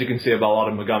 as you can see about a lot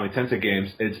of Megami Tensei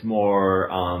games, it's more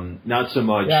not so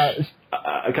much. Yeah.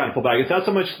 I kind of pull back. It's not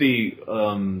so much the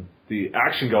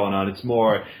action going on.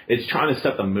 It's trying to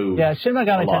set the mood. Yeah, Shin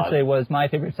Megami Tensei was my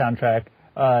favorite soundtrack.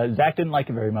 Zach didn't like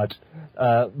it very much,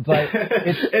 but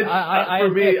I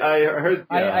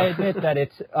admit that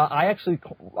it's. I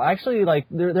actually like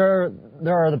there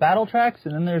are the battle tracks,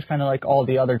 and then there's kind of like all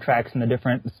the other tracks in the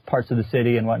different parts of the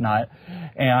city and whatnot,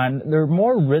 and they're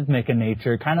more rhythmic in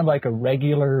nature, kind of like a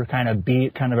regular kind of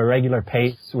beat, kind of a regular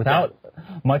pace without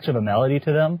much of a melody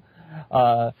to them.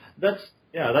 That's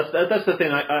the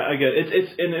thing. I get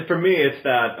it's and for me it's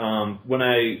that when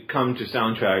I come to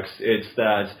soundtracks,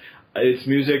 it's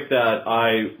music that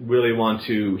I really want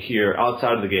to hear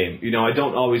outside of the game. I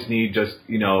don't always need just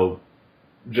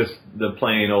the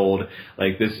plain old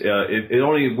like this. It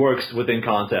only works within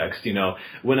context.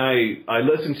 When I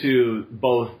listen to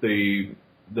both the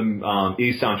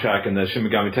Ys soundtrack and the Shin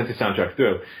Megami Tensei soundtrack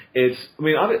through, it's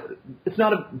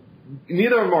not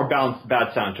neither of them are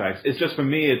bad soundtracks. It's just for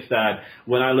me, it's that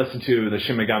when I listened to the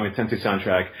Shin Megami Tensei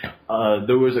soundtrack,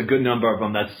 there was a good number of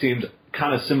them that seemed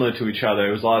kind of similar to each other.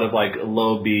 It was a lot of like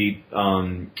low beat,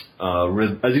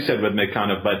 as you said, rhythmic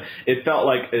kind of, but it felt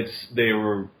like they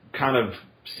were kind of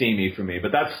samey for me.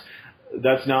 But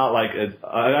that's not like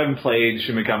I haven't played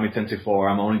Shin Megami Tensei 4.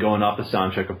 I'm only going off the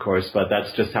soundtrack, of course, but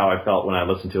that's just how I felt when I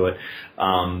listened to it.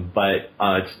 But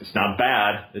it's not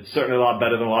bad. It's certainly a lot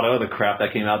better than a lot of other crap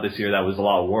that came out this year that was a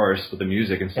lot worse with the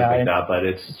music and stuff like that. But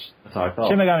that's how I felt.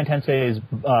 Shin Megami Tensei is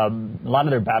a lot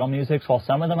of their battle musics, while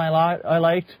some of them I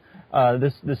liked.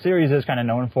 The series is kind of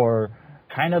known for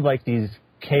kind of like these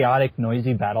chaotic,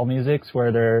 noisy battle musics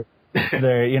where they're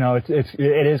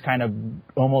it is kind of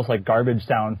almost like garbage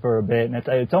sound for a bit, and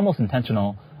it's almost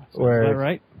intentional. Is that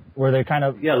right? Where they're kind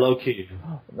of low key.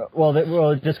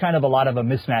 Well, just kind of a lot of a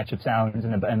mismatch of sounds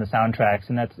in the soundtracks,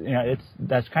 and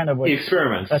that's kind of what the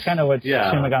experiments. That's kind of what Shin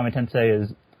Megami Tensei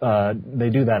is. They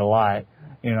do that a lot,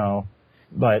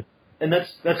 but. And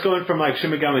that's going from like Shin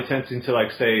Megami Tensei to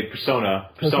like say Persona.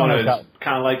 Persona is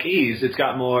kind of like Ys. It's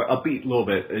got more upbeat a little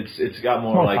bit. It's got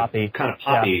more like poppy. Kind of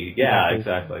poppy. Yeah,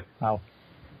 exactly. Wow.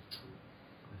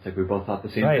 It's like we both thought the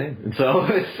same thing. And so,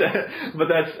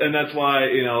 that's why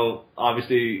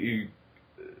obviously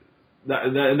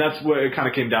and that's where it kind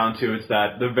of came down to. It's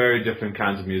that they're very different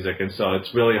kinds of music, and so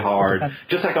it's really hard.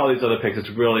 Just like all these other picks,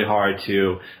 it's really hard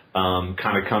to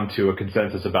kind of come to a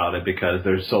consensus about it because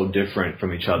they're so different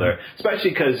from each other.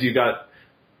 Especially because you got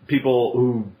people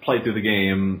who play through the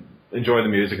game, enjoy the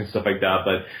music and stuff like that,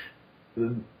 but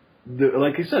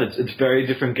like you said, it's very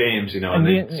different games,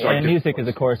 And music is,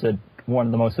 of course, one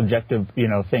of the most subjective,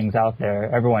 things out there.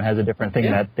 Everyone has a different thing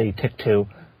that they tick to,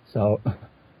 so.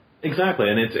 Exactly,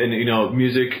 and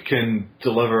music can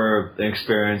deliver an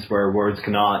experience where words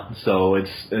cannot. So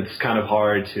it's kind of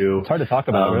hard to. It's hard to talk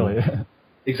about, really.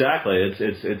 Exactly,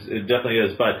 it definitely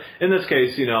is. But in this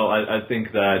case, I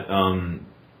think that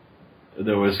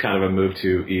there was kind of a move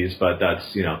to ease, but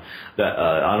that's that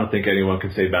I don't think anyone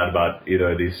can say bad about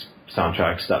either of these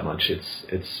soundtracks that much.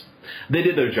 It's they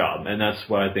did their job, and that's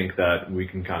why I think that we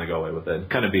can kind of go away with it.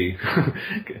 Kind of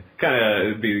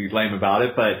be lame about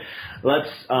it, but let's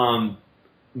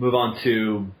move on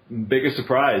to biggest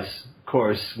surprise, of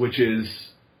course, which is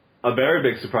a very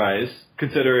big surprise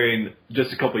considering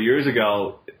just a couple of years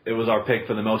ago it was our pick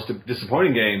for the most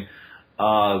disappointing game,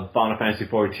 Final Fantasy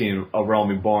XIV: A Realm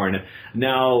Reborn.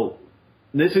 Now,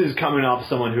 this is coming off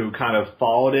someone who kind of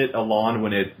followed it along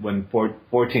when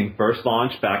 14 first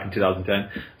launched back in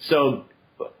 2010. So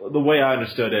the way I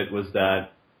understood it was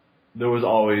that there was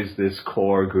always this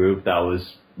core group that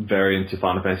was very into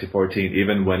Final Fantasy XIV,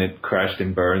 even when it crashed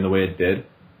and burned the way it did.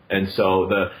 And so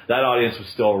that audience was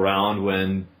still around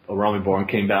when A Realm Reborn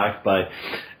came back, but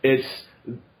it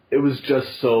was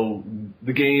just so,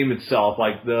 the game itself,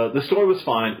 like the story was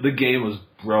fine, the game was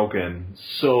broken,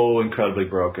 so incredibly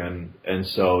broken, and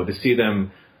so to see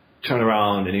them turn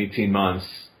around in 18 months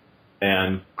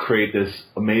and create this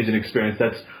amazing experience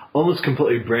that's almost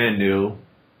completely brand new,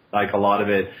 like a lot of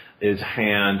it is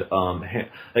like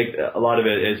a lot of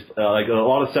it is like a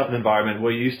lot of stuff in the environment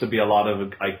where it used to be a lot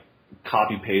of like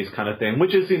copy paste kind of thing,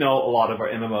 which is a lot of our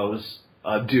MMOs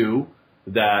do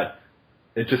that.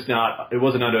 It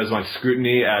wasn't under as much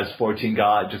scrutiny as 14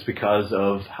 got just because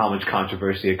of how much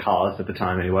controversy it caused at the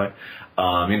time anyway.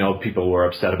 People were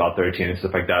upset about 13 and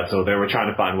stuff like that, so they were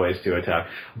trying to find ways to attack.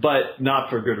 But not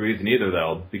for good reason either,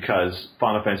 though, because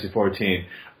Final Fantasy XIV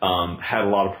had a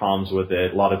lot of problems with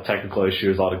it, a lot of technical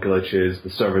issues, a lot of glitches.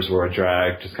 The servers were a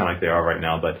drag, just kind of like they are right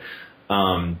now. But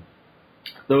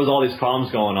there was all these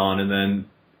problems going on, and then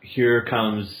here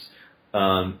comes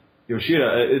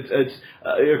Yoshida.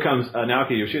 Here comes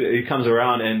Naoki Yoshida. He comes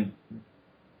around and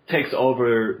takes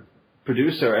over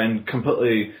producer and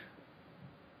completely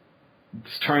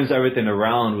just turns everything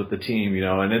around with the team,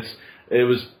 and it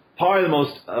was probably the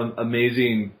most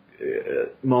amazing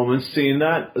moments seeing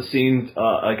like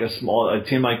a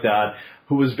team like that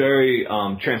who was very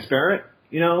transparent,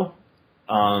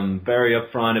 very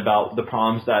upfront about the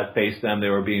problems that faced them. They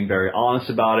were being very honest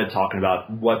about it, talking about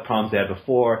what problems they had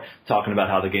before, talking about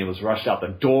how the game was rushed out the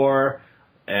door,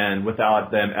 and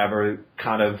without them ever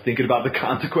kind of thinking about the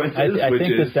consequences. I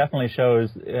think this definitely shows.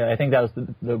 I think that was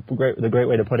the great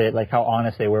way to put it. Like how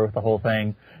honest they were with the whole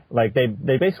thing. Like they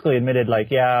basically admitted,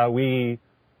 like, yeah, we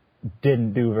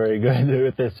didn't do very good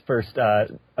with this first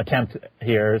attempt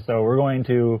here, so we're going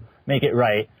to make it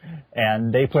right.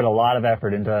 And they put a lot of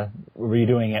effort into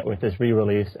redoing it with this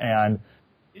re-release. And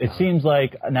it seems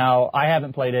like now I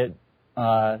haven't played it.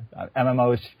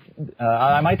 MMOs.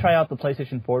 I might try out the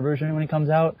PlayStation 4 version when it comes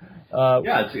out.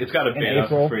 It's got a beta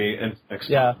for free and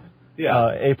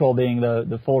April being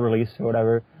the full release or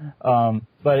whatever.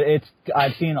 But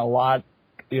I've seen a lot,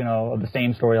 of the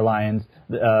same storylines.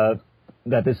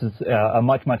 That this is a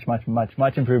much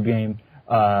improved game.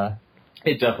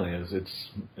 It definitely is.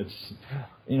 It's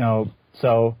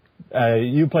So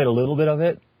you played a little bit of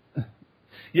it.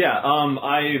 Yeah,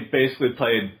 I basically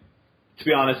played. To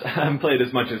be honest, I haven't played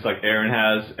as much as like Aaron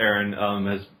has.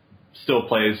 Aaron still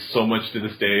plays so much to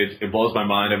this day. It blows my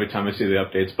mind every time I see the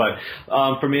updates. But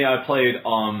for me, I played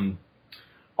all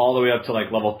the way up to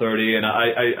like level 30, and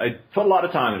I put a lot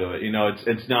of time into it.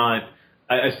 It's not.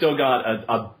 I still got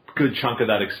a good chunk of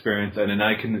that experience, and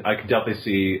I can definitely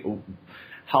see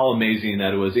how amazing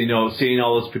that it was. Seeing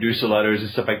all those producer letters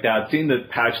and stuff like that, seeing the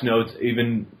patch notes,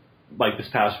 even like this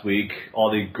past week,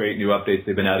 all the great new updates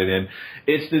they've been added in.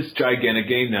 It's this gigantic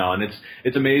game now, and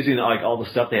it's amazing, like all the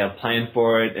stuff they have planned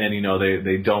for it, and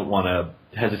they don't want to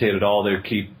hesitate at all. They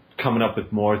keep coming up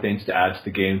with more things to add to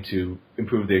the game to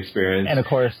improve the experience. And of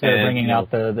course, they're bringing out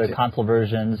the console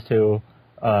versions to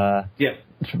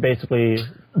basically.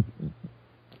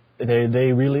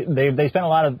 They spent a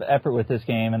lot of effort with this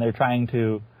game, and they're trying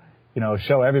to,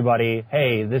 show everybody,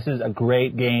 hey, this is a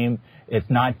great game. It's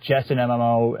not just an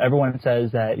MMO. Everyone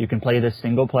says that you can play this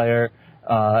single player.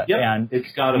 And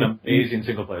it's got an amazing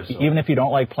single player story. Even if you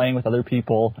don't like playing with other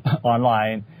people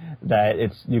online, that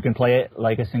you can play it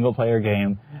like a single player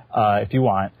game if you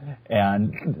want,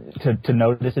 and to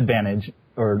no disadvantage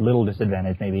or little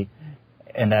disadvantage maybe,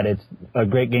 and that it's a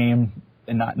great game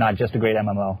and not just a great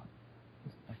MMO.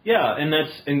 Yeah, and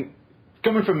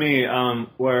coming from me,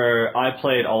 where I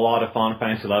played a lot of Final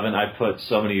Fantasy 11, I put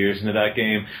so many years into that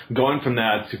game. Going from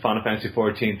that to Final Fantasy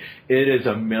 14, it is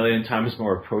a million times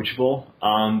more approachable.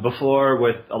 Before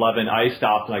with 11, I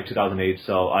stopped in like 2008,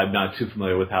 so I'm not too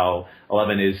familiar with how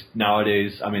 11 is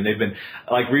nowadays. I mean, they've been,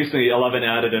 like recently 11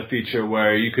 added a feature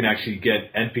where you can actually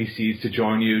get NPCs to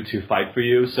join you to fight for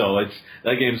you, so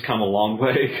that game's come a long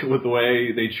way with the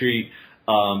way they treat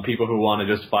people who want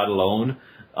to just fight alone.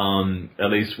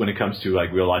 At least when it comes to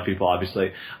like real life people,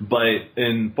 obviously. But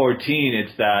in 14,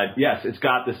 it's that, yes, it's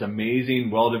got this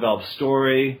amazing, well-developed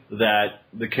story that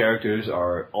the characters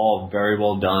are all very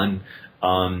well done.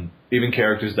 Even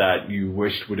characters that you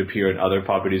wished would appear in other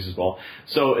properties as well.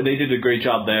 So they did a great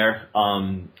job there.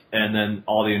 And then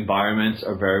all the environments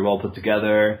are very well put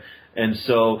together. And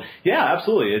so, yeah,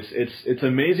 absolutely. It's an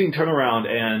amazing turnaround.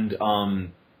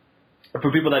 And, for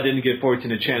people that didn't give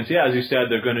 14 a chance, yeah, as you said,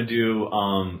 they're going to do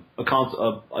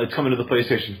it's coming to the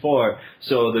PlayStation 4,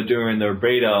 so they're doing their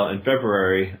beta in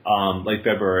February, late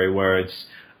February, where it's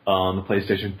the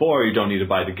PlayStation 4. You don't need to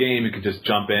buy the game; you can just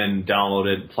jump in, download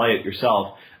it, play it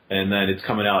yourself, and then it's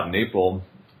coming out in April.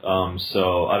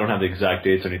 So I don't have the exact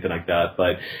dates or anything like that,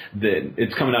 but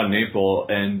it's coming out in April,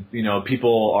 and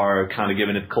people are kind of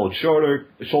giving it the cold shoulder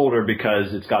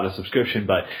because it's got a subscription,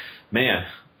 but man.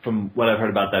 From what I've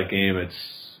heard about that game,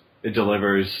 it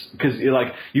delivers, because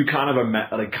you kind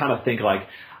of think like,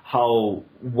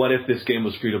 what if this game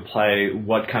was free to play?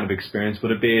 What kind of experience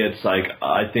would it be? It's like,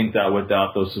 I think that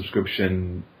without those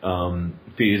subscription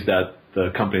fees that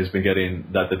the company's been getting,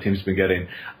 that the team's been getting,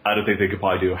 I don't think they could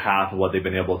probably do half of what they've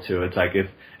been able to. It's like if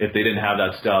they didn't have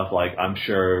that stuff, like I'm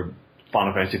sure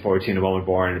Final Fantasy 14 and Moment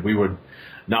Born, we would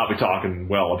not be talking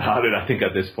well about it. I think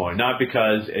at this point, not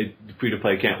because free to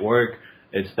play can't work.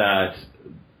 It's that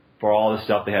for all the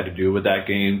stuff they had to do with that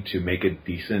game to make it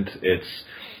decent, it's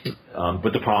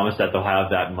with the promise that they'll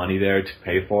have that money there to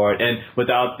pay for it, and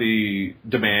without the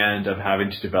demand of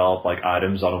having to develop like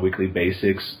items on a weekly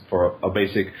basis for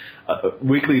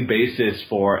weekly basis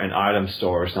for an item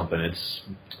store or something. It's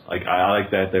like I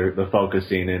like that they're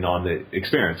focusing in on the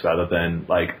experience rather than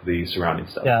like the surrounding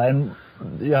stuff. Yeah,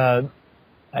 and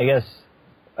I guess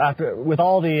with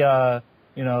all the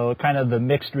kind of the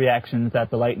mixed reactions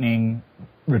that the Lightning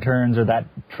Returns or that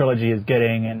trilogy is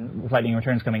getting, and with Lightning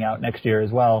Returns coming out next year as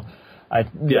well, I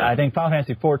think Final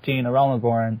Fantasy XIV, A Realm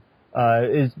Reborn,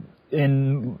 is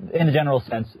in a general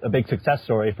sense a big success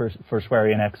story for Square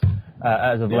Enix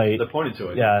as of late. They're pointing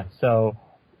to it. Yeah, so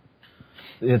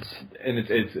it's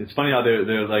funny how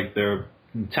they're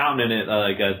touting in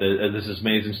it this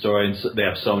amazing story, and they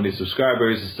have so many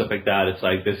subscribers and stuff like that. It's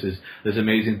like this is this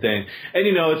amazing thing, and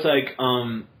it's like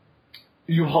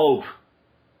you hope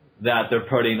that they're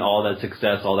putting all that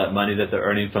success, all that money that they're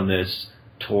earning from this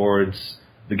towards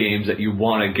the games that you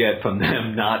want to get from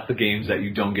them, not the games that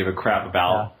you don't give a crap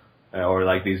about. Yeah. Or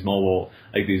like these mobile,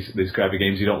 like these crappy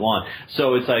games you don't want.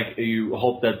 So it's like you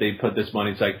hope that they put this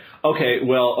money. It's like, okay,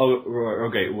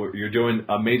 you're doing an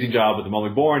amazing job with the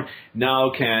Moment Born.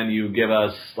 Now can you give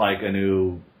us like a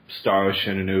new Star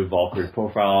Ocean, a new Valkyrie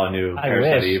profile, a new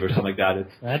Parasite Eve or something like that?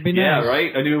 That'd be nice. Yeah,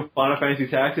 right? A new Final Fantasy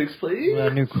Tactics, please? A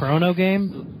new Chrono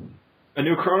game? A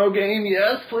new Chrono game,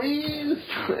 yes, please.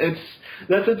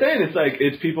 That's the thing. It's like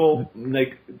people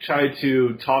like try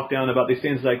to talk down about these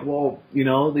things. Like, well,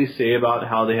 they say about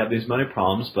how they have these money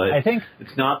problems, but I think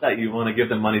it's not that you want to give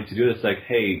them money to do this. Like,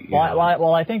 hey,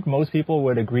 well, I think most people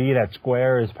would agree that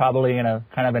Square is probably in a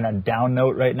down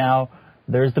note right now.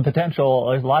 There's a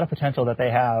lot of potential that they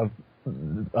have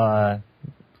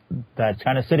that's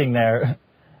kind of sitting there.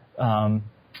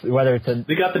 Whether it's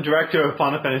they got the director of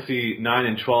Final Fantasy 9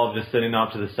 and 12 just sitting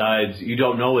off to the sides. You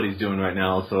don't know what he's doing right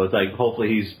now, so it's like hopefully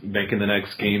he's making the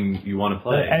next game you want to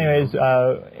play. But anyways,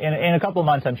 in a couple of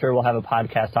months, I'm sure we'll have a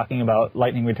podcast talking about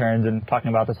Lightning Returns and talking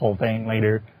about this whole thing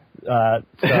later. So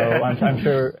I'm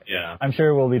sure. Yeah. I'm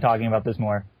sure we'll be talking about this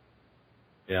more.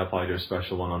 Yeah, I'll probably do a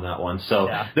special one on that one. So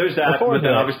yeah. There's that. But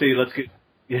then obviously look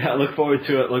forward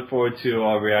to it. Look forward to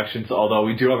our reactions. Although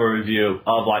we do have a review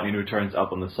of Lightning Returns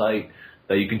up on the site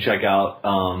that you can check out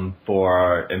for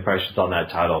our impressions on that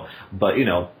title. But,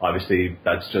 obviously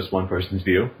that's just one person's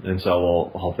view, and so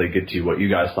we'll hopefully get to what you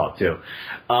guys thought too.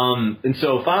 And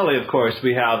so finally, of course,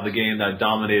 we have the game that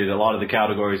dominated a lot of the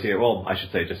categories here. Well, I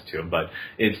should say just two, but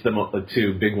it's the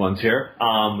two big ones here.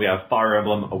 We have Fire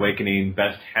Emblem Awakening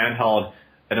Best Handheld,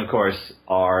 and of course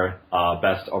our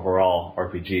Best Overall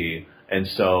RPG. And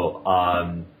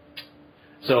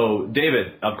so,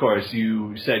 David, of course,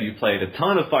 you said you played a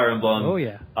ton of Fire Emblem. Oh,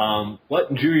 yeah.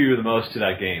 What drew you the most to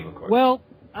that game, of course? Well,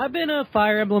 I've been a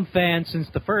Fire Emblem fan since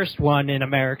the first one in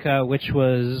America, which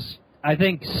was, I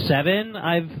think,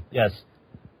 7. Yes.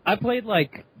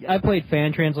 I played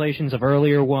fan translations of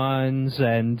earlier ones,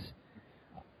 and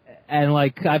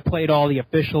like I played all the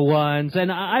official ones,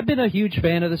 and I've been a huge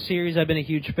fan of the series. I've been a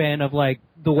huge fan of like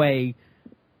the way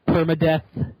permadeath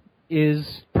is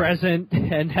present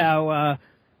and how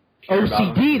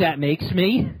OCD that makes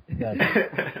me.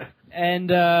 And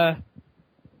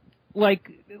like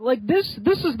this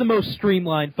is the most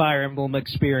streamlined Fire Emblem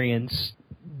experience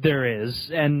there is,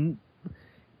 and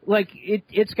like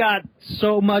it's got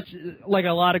so much, like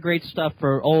a lot of great stuff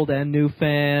for old and new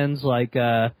fans, like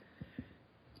the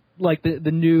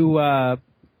new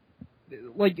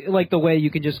like the way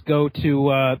you can just go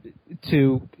to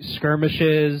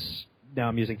skirmishes. Now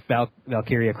I'm using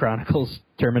Valkyria Chronicles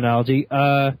terminology.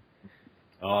 Oh,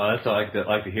 that's what I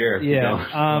like to hear. Yeah.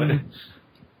 You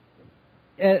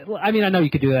know? I mean, I know you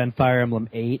could do that in Fire Emblem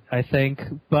 8, I think,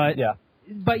 but Yeah.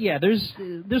 There's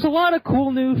a lot of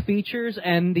cool new features,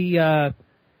 and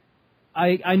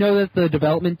I know that the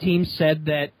development team said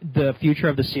that the future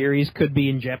of the series could be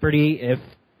in jeopardy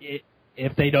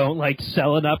if they don't like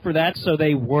sell enough for that, so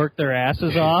they worked their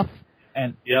asses off.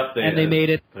 And they made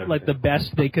it like the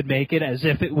best they could make it, as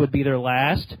if it would be their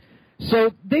last.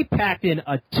 So they packed in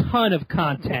a ton of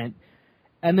content,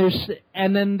 and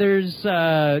then there's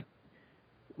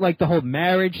like the whole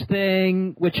marriage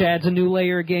thing, which adds a new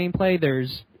layer of gameplay.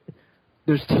 There's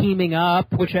teaming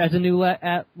up, which adds a new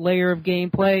layer of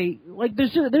gameplay. Like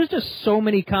there's just so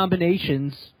many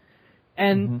combinations,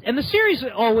 and the series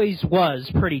always was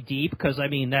pretty deep because I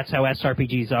mean that's how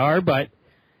SRPGs are, but.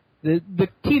 The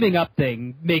teaming up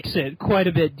thing makes it quite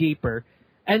a bit deeper.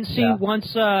 And see,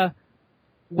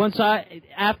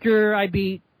 after I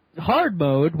beat hard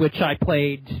mode, which I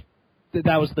played,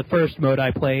 that was the first mode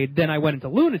I played. Then I went into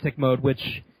lunatic mode,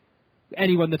 which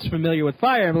anyone that's familiar with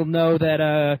Fire Emblem know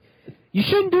that you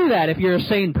shouldn't do that if you're a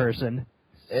sane person.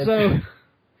 So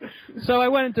I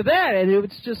went into that, and it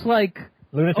was just like,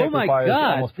 lunatic oh my requires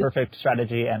God, almost perfect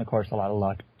strategy and, of course, a lot of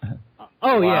luck.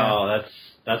 Oh wow,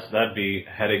 yeah, that'd be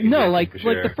headache. No, like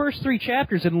sure. the first 3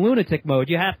 chapters in lunatic mode,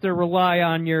 you have to rely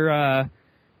on your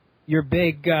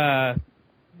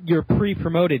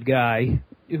pre-promoted guy,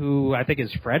 who I think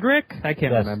is Frederick. I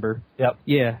can't remember. Yep.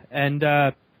 Yeah, and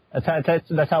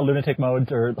that's how lunatic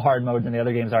modes or hard modes in the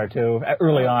other games are too.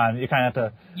 Early on, you kind of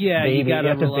have to you have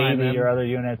to baby your other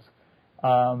units.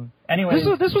 Anyway,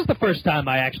 this was the first time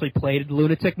I actually played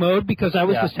lunatic mode because I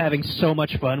was just having so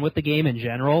much fun with the game in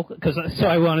general. So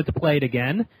I wanted to play it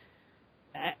again.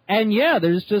 And yeah,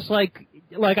 there's just like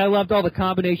I loved all the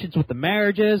combinations with the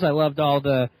marriages. I loved all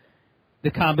the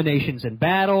combinations in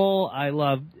battle. I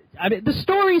mean, the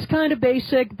story's kind of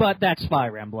basic, but that's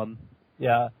Fire Emblem.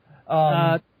 Yeah.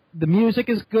 The music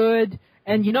is good,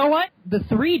 and you know what? The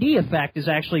 3D effect is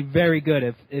actually very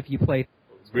good if you play.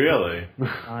 Really?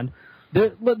 On.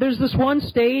 There's this one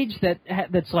stage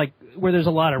that's like where there's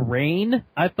a lot of rain.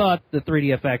 I thought the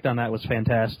 3D effect on that was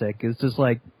fantastic. It's just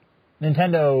like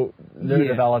Nintendo, they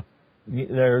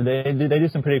do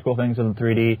some pretty cool things with the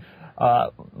 3D.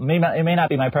 It may not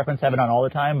be my preference to have it on all the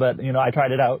time, but you know I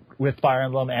tried it out with Fire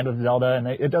Emblem and with Zelda, and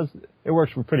it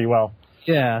works pretty well.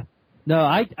 Yeah. No,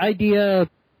 Idea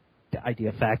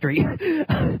Factory.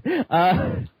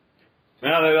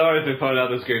 Now they've always been putting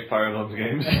out those great Fire Emblem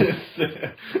games.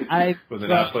 But they're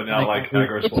not putting out like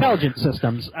Aggro Intelligent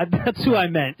Systems. That's who I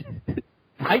meant.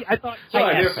 I thought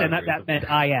IS and that meant IF.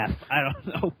 I don't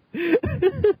know.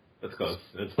 That's close.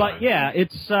 It's but fine. yeah,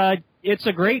 it's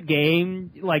a great game.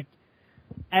 Like,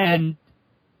 and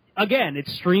again,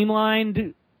 it's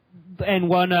streamlined. And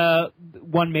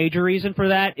one major reason for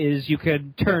that is you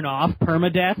could turn off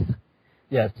permadeath.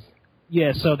 Yes.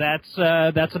 Yeah, so that's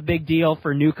a big deal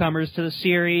for newcomers to the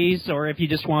series, or if you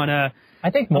just want to. I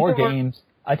think more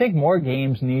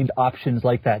games need options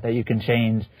like that you can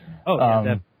change. Oh,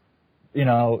 yeah. You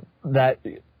know, that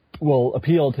will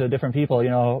appeal to different people.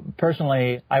 You know,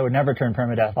 personally, I would never turn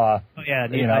permadeath off. Oh, yeah.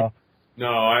 You know. No,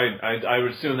 I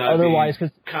would assume that otherwise, be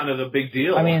kind of a big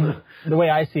deal. I mean, the way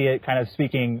I see it, kind of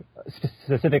speaking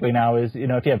specifically now, is, you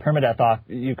know, if you have permadeath off,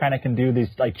 you kind of can do these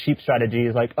like cheap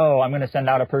strategies, like, oh, I'm going to send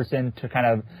out a person to kind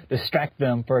of distract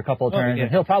them for a couple of turns, and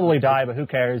he'll probably die, but who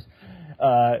cares?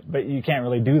 But you can't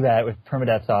really do that with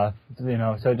permadeath off, you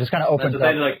know. So it just kind of opens up.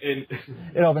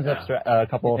 It opens up a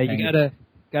couple of things. You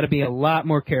got to be a lot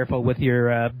more careful with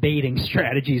your baiting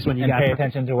strategies when you pay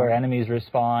attention to where enemies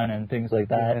respawn and things like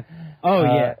that. Yeah. Oh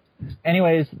yeah.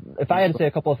 Anyways, if I had to say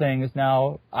a couple of things,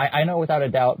 now I know without a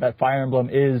doubt that Fire Emblem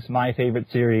is my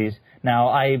favorite series. Now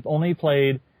I've only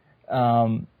played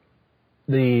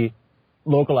the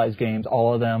localized games,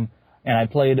 all of them, and I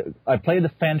played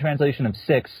the fan translation of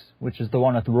 6, which is the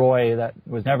one with Roy that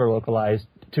was never localized.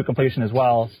 to completion as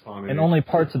well, and only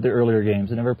parts of the earlier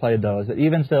games. I never played those. But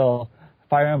even still,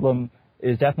 Fire Emblem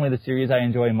is definitely the series I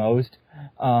enjoy most.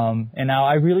 And now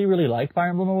I really, really like Fire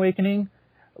Emblem Awakening,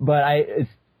 but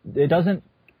it doesn't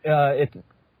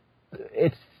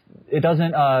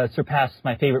surpass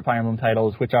my favorite Fire Emblem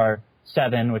titles, which are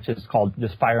 7, which is called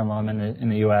just Fire Emblem in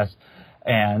the U.S.,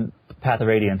 and Path of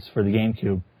Radiance for the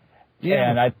GameCube.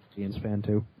 Yeah, and I'm a Radiance fan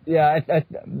too. Yeah,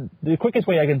 the quickest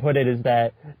way I can put it is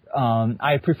that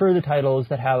I prefer the titles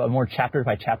that have a more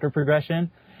chapter-by-chapter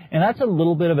progression, and that's a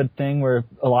little bit of a thing where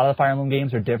a lot of the Fire Emblem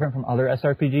games are different from other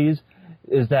SRPGs,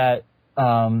 is that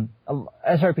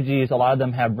SRPGs, a lot of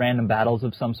them have random battles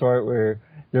of some sort where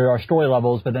there are story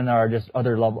levels, but then there are just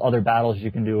other battles you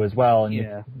can do as well.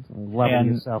 And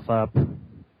leveling yourself up.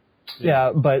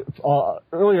 Yeah, but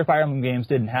earlier Fire Emblem games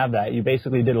didn't have that. You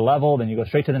basically did a level, then you go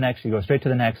straight to the next,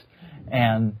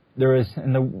 and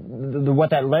what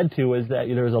that led to is that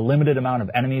there was a limited amount of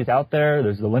enemies out there,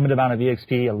 there's a limited amount of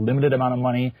EXP, a limited amount of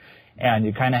money, and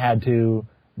you kind of had to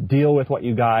deal with what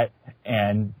you got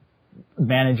and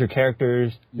manage your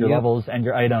characters, your levels, and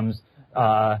your items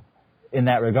in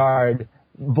that regard.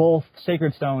 Both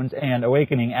Sacred Stones and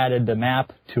Awakening added the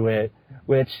map to it,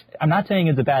 which I'm not saying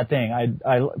is a bad thing.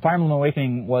 Fire Emblem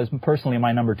Awakening was personally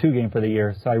my number 2 game for the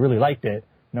year, so I really liked it,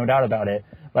 no doubt about it.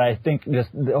 But I think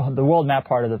just the world map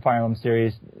part of the Fire Emblem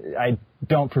series, I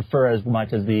don't prefer as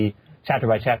much as the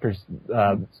chapter-by-chapter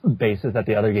basis that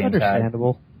the other games had.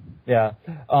 Understandable. Yeah.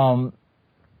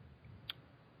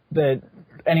 But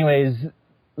anyways,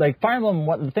 like Fire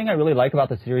Emblem, the thing I really like about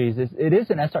the series is it is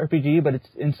an SRPG, but it's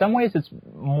in some ways it's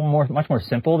much more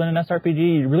simple than an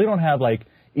SRPG. You really don't have like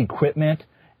equipment,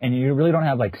 and you really don't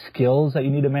have like skills that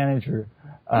you need to manage or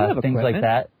things like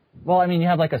that. Well, I mean, you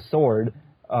have like a sword.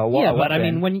 But I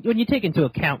mean, when you take into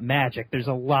account magic, there's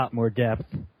a lot more depth.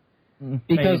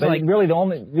 Because really the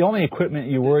only equipment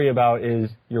you worry about is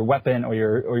your weapon or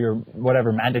your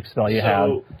whatever magic spell you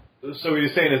have. So what you're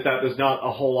saying is that there's not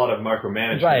a whole lot of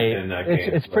micromanagement in that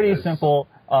game. It's pretty simple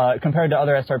compared to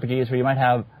other SRPGs where you might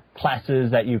have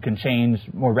classes that you can change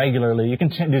more regularly. You can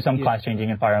do some class changing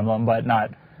in Fire Emblem, but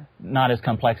not as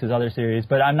complex as other series.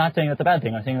 But I'm not saying that's a bad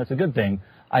thing. I'm saying that's a good thing.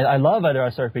 I love other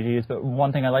SRPGs, but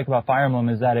one thing I like about Fire Emblem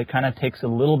is that it kind of takes a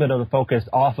little bit of the focus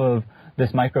off of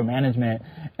this micromanagement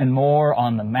and more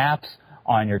on the maps,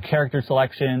 on your character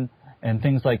selection, and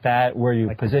things like that, where you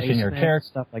position your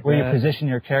characters, you position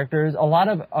your characters. A lot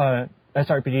of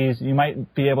SRPGs, you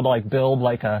might be able to like build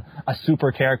like a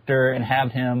super character and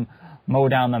have him mow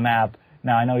down the map.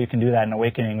 Now I know you can do that in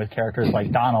Awakening with characters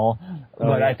like Donald,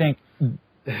 I think. I'm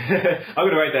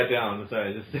gonna write that down.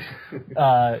 Sorry,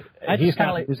 he's kind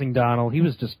of like using Donald. He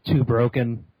was just too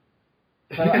broken.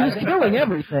 He was killing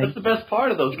everything. That's the best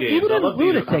part of those games. Even in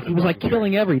Lunatic, he was like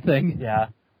killing everything. Yeah.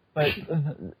 But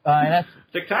that's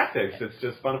it's like Tactics. It's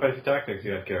just Final Fantasy Tactics.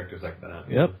 You have characters like that.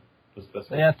 Yep.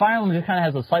 Yeah, Fire Emblem just kind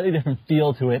of has a slightly different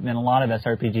feel to it than a lot of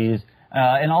SRPGs.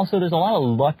 And also, there's a lot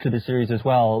of luck to the series as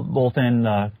well, both in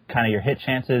kind of your hit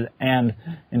chances and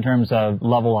in terms of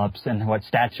level ups and what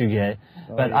stats you get.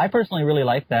 But I personally really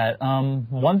like that.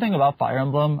 One thing about Fire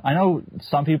Emblem, I know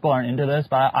some people aren't into this,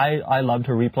 but I love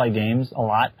to replay games a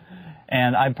lot.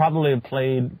 And I probably have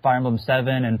played Fire Emblem 7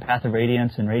 and Path of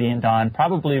Radiance and Radiant Dawn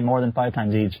probably more than 5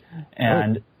 times each.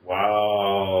 And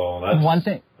wow, that's one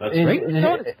thing. That's Radiant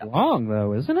Dawn is long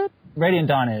though, isn't it? Radiant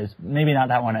Dawn is maybe not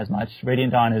that one as much.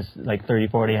 Radiant Dawn is like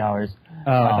 30-40 hours.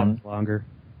 Longer.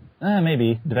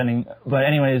 Maybe depending. But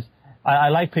anyways, I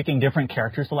like picking different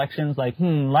character selections. Like,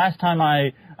 last time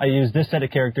I used this set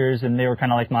of characters and they were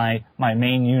kind of like my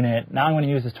main unit. Now I'm going to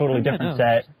use this totally different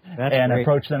set and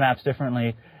approach the maps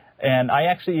differently. And I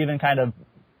actually even kind of,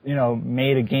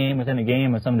 made a game within a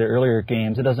game with some of the earlier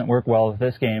games. It doesn't work well with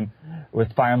this game,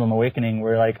 with Fire Emblem Awakening.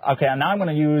 We're like, okay, now I'm going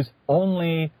to use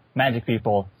only magic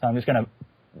people. So I'm just going to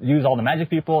use all the magic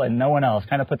people and no one else.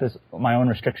 Kind of put my own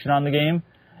restriction on the game.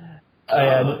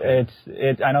 And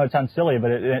I know it sounds silly,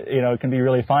 but it can be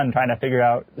really fun trying to figure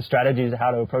out strategies of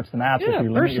how to approach the maps if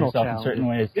you limit yourself in certain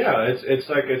ways. Yeah, it's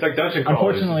like dungeon crawlers.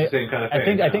 Unfortunately, it's the same kind of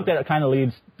thing. I think that kind of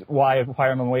leads why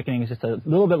Fire Emblem Awakening is just a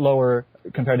little bit lower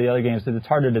compared to the other games, because it's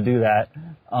harder to do that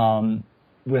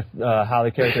with how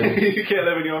the characters. You can't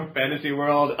live in your own fantasy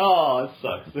world. Oh, it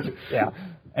sucks. Yeah.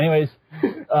 Anyways.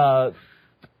 But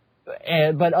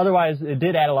otherwise, it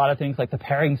did add a lot of things like the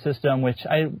pairing system, which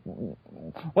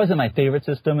wasn't my favorite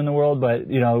system in the world, but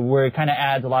where it kind of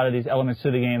adds a lot of these elements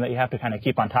to the game that you have to kind of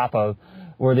keep on top of.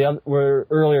 Where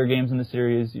earlier games in the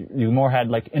series, you more had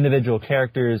like individual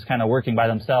characters kind of working by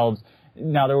themselves.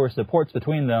 Now there were supports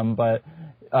between them, but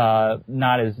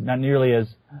not nearly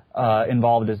as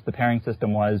involved as the pairing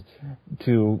system was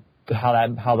to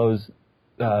how those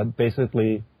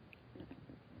basically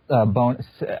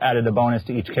added a bonus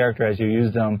to each character as you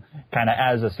use them, kind of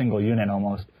as a single unit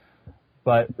almost.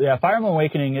 But yeah, Fire Emblem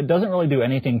Awakening, it doesn't really do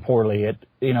anything poorly. It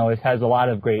has a lot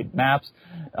of great maps.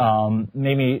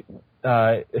 It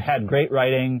had great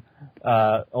writing.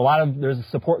 There's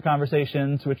support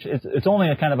conversations, which it's only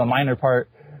a kind of a minor part.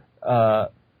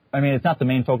 It's not the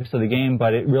main focus of the game,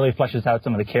 but it really fleshes out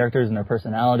some of the characters and their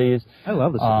personalities. I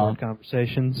love the support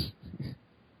conversations.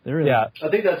 Yeah, I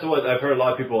think that's what I've heard a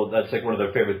lot of people. That's like one of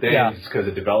their favorite things because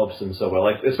it develops them so well.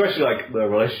 Like especially like the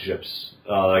relationships,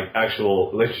 like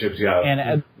actual relationships you have.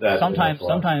 And sometimes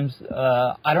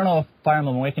I don't know if Fire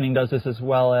Emblem Awakening does this as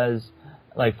well as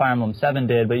like Fire Emblem 7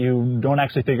 did, but you don't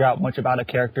actually figure out much about a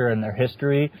character and their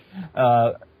history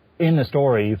in the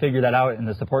story. You figure that out in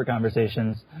the support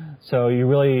conversations, so you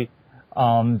really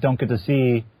don't get to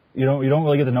see. You don't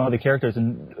really get to know the characters,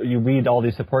 and you read all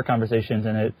these support conversations,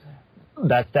 and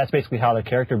that's basically how the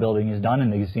character building is done in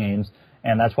these games,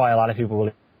 and that's why a lot of people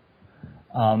really.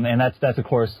 And that's of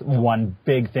course one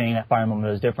big thing that Fire Emblem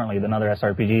does differently than other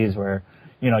SRPGs, where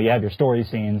you have your story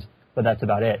scenes, but that's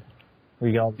about it.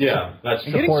 That's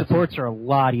getting supports are a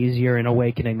lot easier in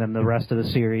Awakening than the rest of the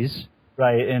series.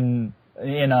 Right. In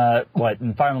Fire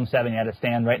Emblem 7, you had to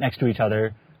stand right next to each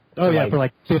other. Oh yeah, for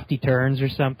like 50 turns or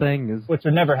something. Which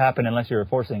would never happen unless you were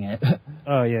forcing it.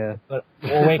 Oh yeah. But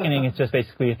Awakening is just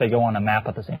basically if they go on a map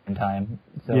at the same time.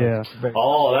 So yeah.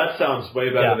 That sounds way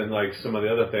better than like some of the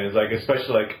other things. Like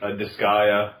especially like a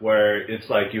Disgaea, where it's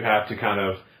like you have to kind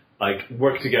of like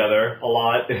work together a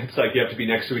lot. It's like you have to be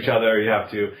next to each other. You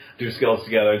have to do skills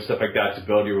together and stuff like that to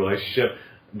build your relationship.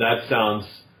 That sounds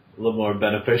a little more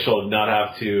beneficial to not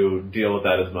have to deal with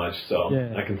that as much. So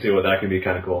I can see why that can be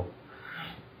kind of cool.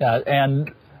 Yeah,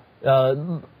 and I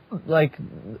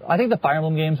think the Fire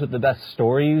Emblem games with the best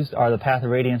stories are the Path of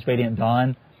Radiance, Radiant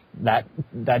Dawn, that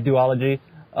duology.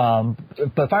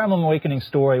 But Fire Emblem Awakening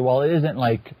story, while it isn't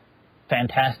like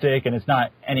fantastic and it's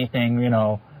not anything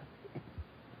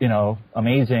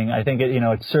amazing, I think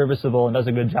it's serviceable and does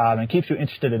a good job and keeps you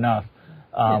interested enough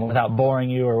without boring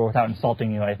you or without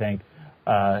insulting you, I think.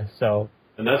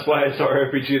 And that's why it's our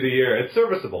RPG of the year. It's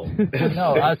serviceable.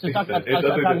 No, I was just talking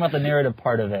about the narrative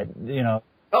part of it.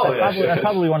 That's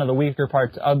probably one of the weaker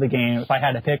parts of the game if I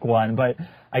had to pick one. But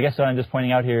I guess what I'm just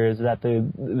pointing out here is that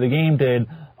the game did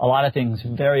a lot of things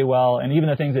very well, and even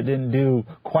the things it didn't do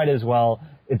quite as well,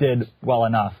 it did well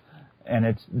enough.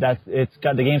 And the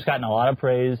game's gotten a lot of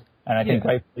praise, and I think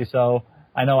rightfully so.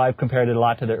 I know I've compared it a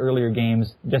lot to the earlier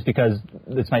games just because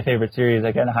it's my favorite series.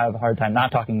 I kind of have a hard time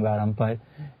not talking about them, but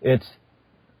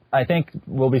I think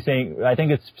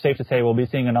it's safe to say we'll be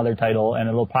seeing another title, and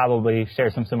it'll probably share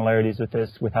some similarities with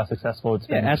this, with how successful it's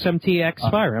been. Yeah,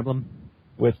 SMTX Fire Emblem.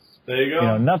 With there you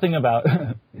go. Nothing about.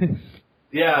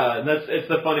 Yeah, it's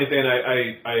the funny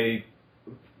thing.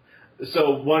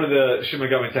 So one of the Shin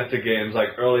Megami Tensei games, like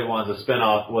early ones, a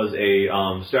spinoff was a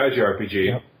strategy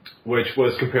RPG, which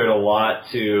was compared a lot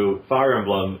to Fire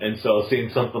Emblem. And so seeing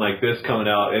something like this coming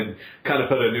out, it kind of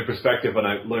put a new perspective when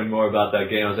I learned more about that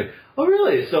game. I was like, oh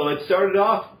really? So it started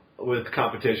off with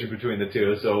competition between the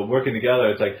two. So working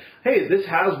together, it's like, hey, this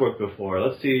has worked before.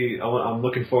 Let's see. I'm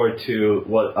looking forward to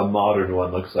what a modern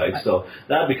one looks like. So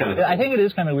that'd be kind of cool. I think it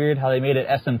is kind of weird how they made it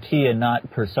SMT and not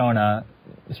Persona,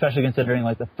 especially considering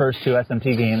like the first two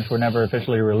SMT games were never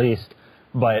officially released,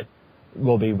 but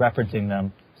we'll be referencing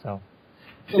them. So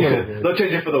they'll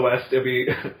change it for the West. It'll be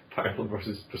Fire Emblem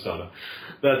versus Persona.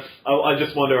 I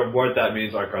just wonder what that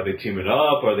means. Like, are they teaming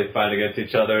up? Or are they fighting against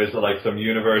each other? Is it like some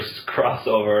universe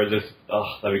crossover?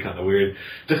 That'd be kind of weird.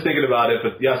 Just thinking about it.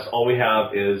 But yes, all we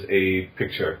have is a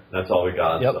picture. That's all we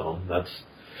got. Yep. So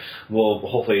we'll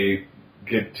hopefully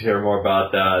get to hear more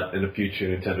about that in the future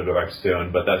Nintendo Direct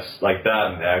soon. But that's like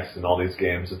that and X and all these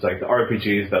games. It's like the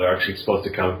RPGs that are actually supposed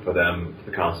to come for them, for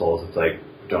the consoles. It's like,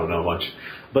 don't know much.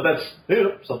 But that's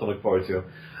something to look forward to.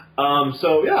 There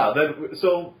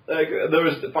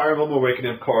was Fire Emblem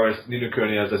Awakening, of course. Ni no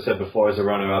Kuni, as I said before, is a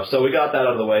runner-up. So we got that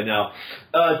out of the way now.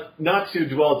 Not to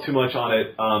dwell too much on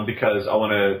it, because I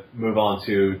want to move on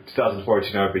to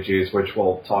 2014 RPGs, which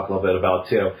we'll talk a little bit about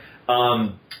too.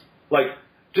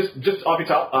 Just off the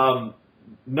top,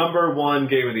 number one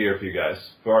game of the year for you guys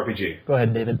for RPG. Go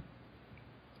ahead, David.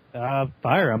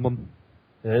 Fire Emblem.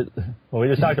 Well, we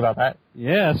just talked about that.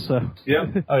 Yeah, so. Yeah.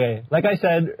 Okay, like I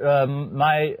said,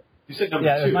 You said number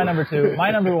two. It was my number two. My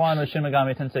number one was Shin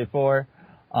Megami Tensei 4.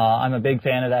 I'm a big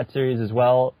fan of that series as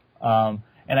well.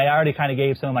 And I already kind of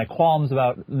gave some of my qualms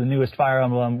about the newest Fire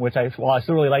Emblem, which while I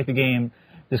still really like the game,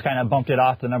 just kind of bumped it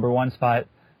off the number one spot.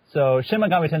 So Shin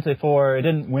Megami Tensei 4, it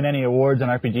didn't win any awards on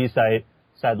RPG site,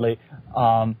 sadly.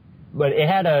 But it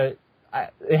had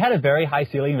it had a very high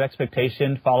ceiling of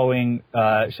expectation following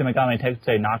Shin Megami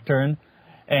Tensei Nocturne,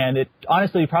 and it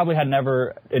honestly probably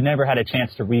never had a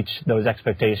chance to reach those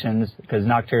expectations because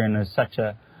Nocturne is such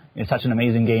an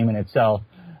amazing game in itself.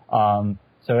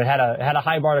 So it had a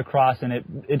high bar to cross, and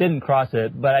it didn't cross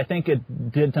it, but I think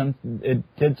it did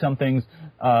some things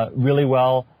really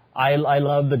well. I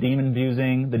love the demon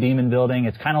building.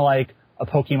 It's kind of like a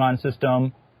Pokemon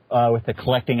system with the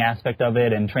collecting aspect of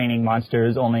it and training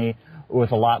monsters, only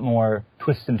with a lot more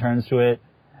twists and turns to it.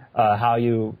 How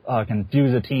you can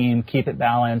fuse a team, keep it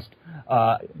balanced,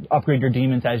 upgrade your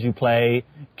demons as you play.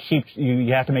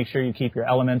 You have to make sure you keep your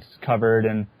elements covered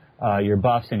and your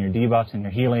buffs and your debuffs and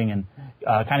your healing, and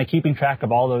kind of keeping track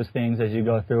of all those things as you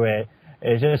go through it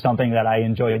is just something that I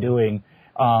enjoy doing.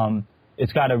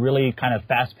 It's got a really kind of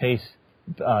fast-paced,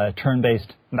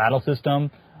 turn-based battle system.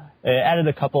 It added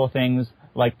a couple of things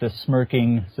like the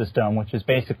smirking system, which is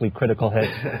basically critical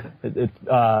hits.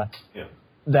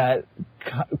 That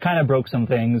kind of broke some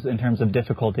things in terms of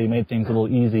difficulty, made things a little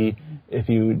easy if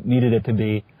you needed it to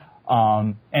be.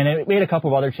 And it made a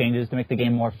couple of other changes to make the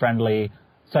game more friendly,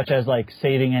 such as like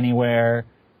saving anywhere.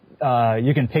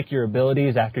 You can pick your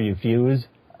abilities after you fuse.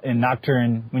 In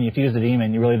Nocturne, when you fuse the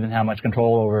demon, you really didn't have much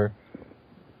control over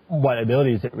what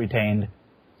abilities it retained.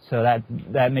 So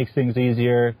that makes things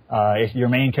easier. If your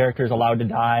main character is allowed to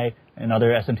die, in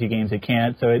other SMT games it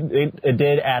can't. So it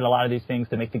did add a lot of these things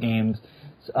to make the games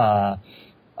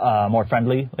more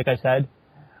friendly, like I said,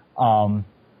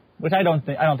 which I don't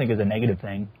think is a negative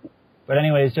thing. But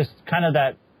anyways, just kind of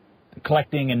that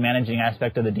collecting and managing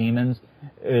aspect of the demons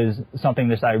is something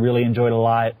that I really enjoyed a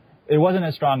lot. It wasn't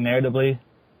as strong narratively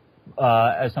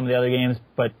as some of the other games,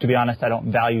 but to be honest, I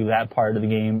don't value that part of the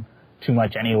game too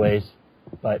much anyways.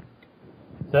 But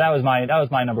so that was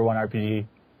my number one RPG,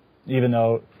 even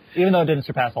though it didn't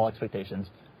surpass all expectations.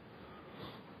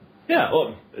 Yeah,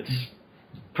 well, it's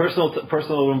personal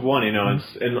number one, you know.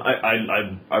 It's, and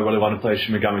I really want to play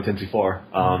Shin Megami Tensei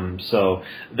 4. So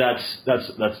that's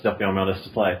definitely on my list to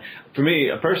play. For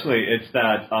me personally, it's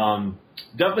that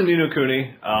definitely Ni no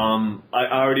Kuni. I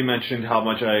already mentioned how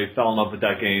much I fell in love with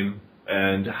that game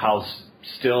and how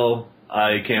still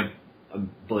I can't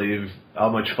believe how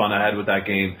much fun I had with that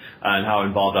game and how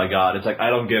involved I got. It's like I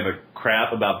don't give a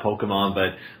crap about Pokemon,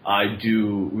 but I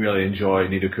do really enjoy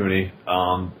Ni no Kuni.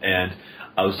 And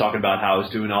I was talking about how I was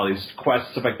doing all these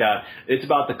quests, stuff like that. It's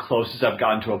about the closest I've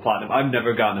gotten to a platinum. I've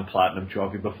never gotten a platinum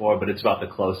trophy before, but it's about the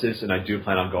closest, and I do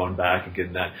plan on going back and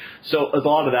getting that. So a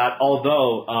lot of that,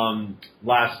 although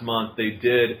last month they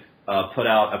did put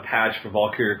out a patch for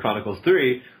Valkyria Chronicles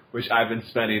 3, which I've been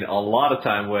spending a lot of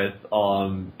time with,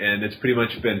 and it's pretty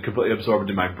much been completely absorbed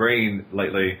in my brain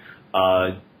lately.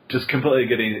 Just completely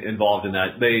getting involved in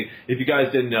that. If you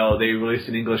guys didn't know, they released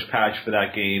an English patch for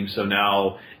that game. So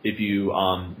now, if you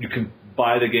can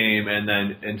buy the game and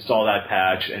then install that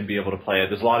patch and be able to play it.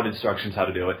 There's a lot of instructions how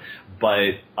to do it.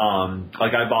 But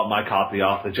like I bought my copy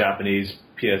off the Japanese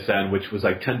PSN, which was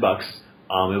like $10.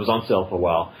 It was on sale for a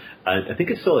while. I think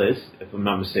it still is, if I'm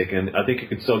not mistaken. I think you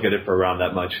can still get it for around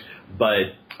that much.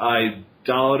 But I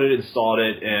downloaded it, installed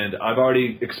it, and I've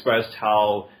already expressed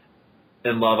how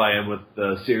in love I am with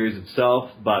the series itself,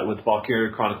 but with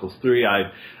Valkyria Chronicles 3,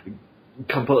 I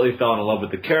completely fell in love with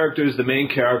the characters. The main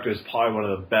character is probably one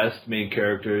of the best main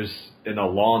characters in a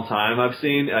long time I've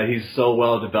seen. He's so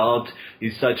well developed.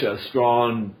 He's such a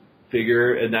strong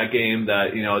figure in that game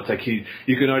that, you know, it's like you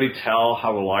can already tell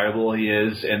how reliable he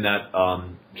is in that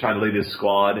trying to lead his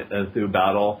squad through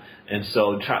battle. And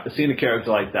so seeing a character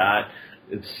like that,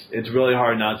 it's really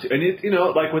hard not to. And you know,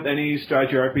 like with any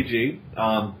strategy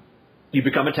RPG, you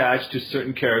become attached to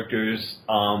certain characters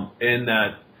in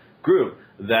that group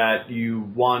that you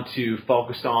want to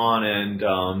focus on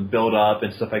and build up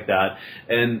and stuff like that.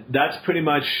 And that's pretty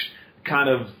much kind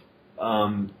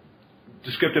of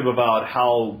descriptive about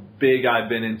how big I've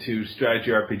been into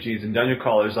strategy RPGs and dungeon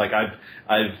crawlers. Like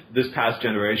I've this past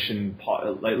generation,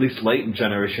 at least late in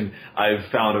generation, I've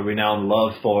found a renowned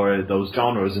love for those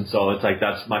genres, and so it's like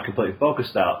that's my complete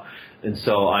focus now. And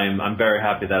so I'm very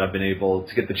happy that I've been able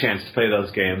to get the chance to play those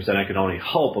games, and I can only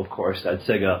hope, of course, that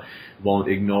Sega won't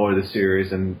ignore the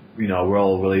series and, you know,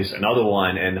 we'll release another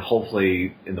one, and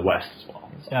hopefully in the West as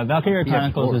well. So, yeah, Valkyria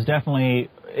Chronicles is definitely,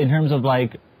 in terms of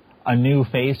like a new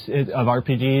face of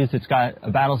RPGs, it's got a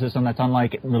battle system that's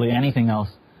unlike really anything else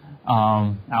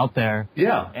out there.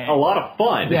 Yeah, and a lot of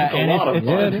fun. Yeah, it's a lot of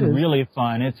fun. It's really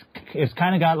fun. It's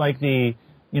kind of got like the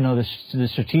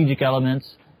strategic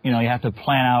elements. You know, you have to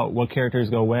plan out what characters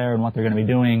go where and what they're going to be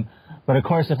doing. But of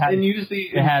course, it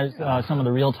has some of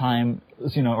the real time,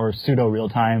 you know, or pseudo real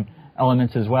time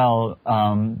elements as well,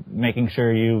 making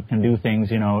sure you can do things,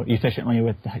 efficiently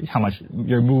with how much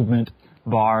your movement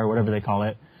bar, whatever they call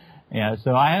it. Yeah,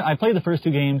 so I played the first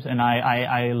 2 games, and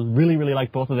I really, really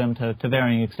liked both of them to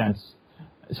varying extents.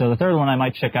 So the third one I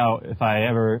might check out if I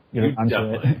ever get onto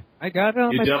it. I got it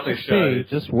on my PC,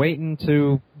 just waiting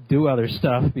to do other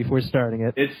stuff before starting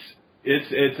it.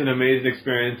 It's an amazing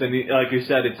experience, and like you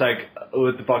said, it's like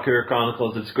with the Valkyria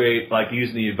Chronicles, it's great, like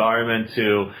using the environment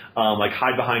to like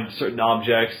hide behind certain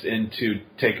objects and to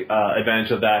take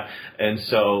advantage of that, and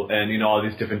all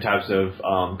these different types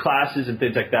of classes and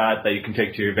things like that you can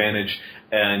take to your advantage,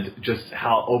 and just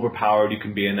how overpowered you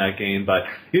can be in that game. But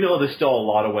there's still a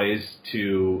lot of ways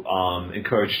to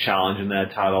encourage challenge in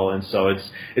that title, and so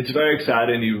it's very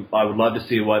exciting. I would love to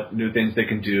see what new things they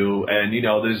can do, and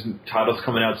there's titles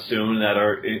coming out soon that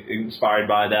are inspired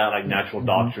by that, like Natural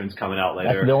Doctrines coming out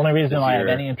later. That's the only reason why I have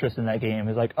any interest in that game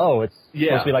is like, it's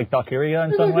supposed to be like Valkyria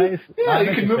in some ways. Yeah,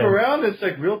 you can move around. It's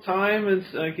like real time.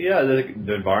 It's like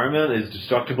the environment is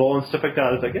destructible and stuff like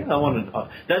that. It's like I want to.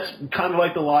 That's kind of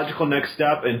like the logical next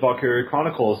step in Valkyria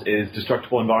Chronicles is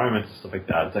destructible environments and stuff like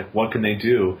that. It's like what can they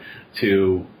do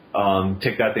to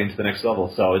take that thing to the next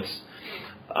level? So it's,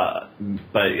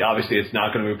 but obviously it's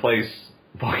not going to replace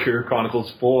Valkyria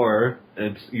Chronicles 4.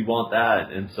 You want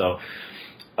that, and so.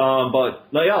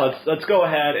 Let's go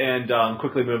ahead and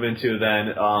quickly move into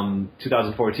then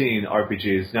 2014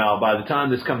 RPGs. Now, by the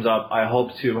time this comes up, I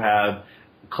hope to have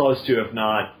close to, if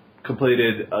not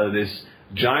completed, this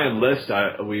giant list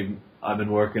I've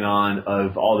been working on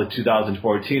of all the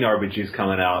 2014 RPGs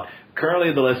coming out.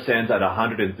 Currently, the list stands at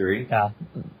 103. Yeah.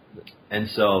 And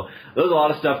so there's a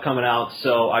lot of stuff coming out.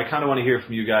 So I kind of want to hear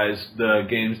from you guys the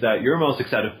games that you're most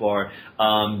excited for.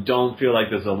 Don't feel like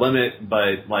there's a limit,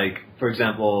 but like, for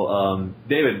example,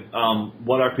 David,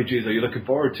 what RPGs are you looking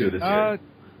forward to this year?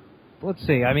 Let's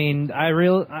see. I mean, I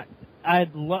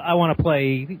want to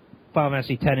play Final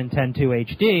Fantasy 10 and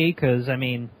 10-2 HD because, I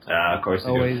mean, of course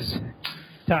always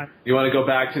time. You want to go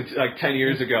back to like 10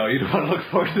 years ago. You don't want to look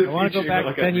forward to the future. I want to go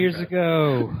back 10 years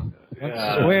ago.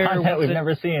 Content we've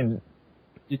never seen.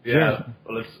 Yeah,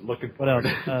 well, it's looking forward.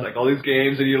 It's like all these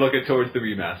games, and you look at towards the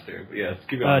remaster. But yes,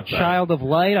 keep going. Child of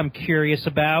Light, I'm curious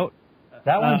about.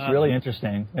 That one's really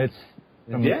interesting. It's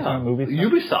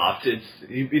Ubisoft.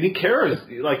 He cares.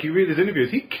 Like you read his interviews,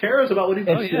 he cares about what he's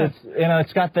doing.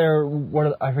 It's got their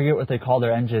I forget what they call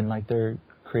their engine, like their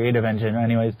creative engine,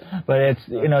 anyways. But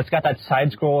it's got that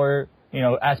side scroller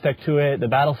aspect to it. The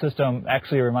battle system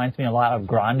actually reminds me a lot of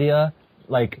Grandia,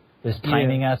 like this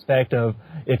timing aspect of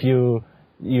if you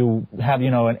have,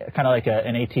 kind of like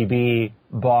an ATB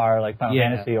bar like Final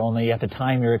Fantasy, only you have to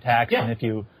time your attacks, and if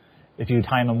you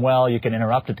time them well, you can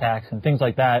interrupt attacks and things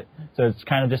like that. So it's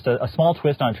kind of just a small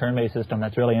twist on a turn-based system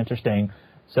that's really interesting.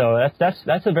 So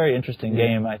that's a very interesting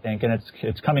game, I think, and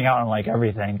it's coming out on like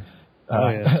everything.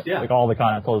 Like all the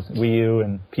consoles, Wii U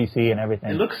and PC and everything.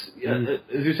 It looks,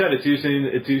 as you said, it's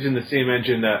using the same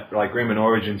engine that like Rayman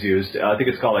Origins used. I think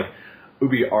it's called like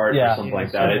UbiArt or something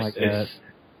like that.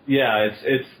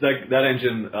 It's like that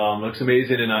engine looks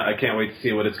amazing, and I can't wait to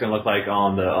see what it's going to look like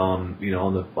on the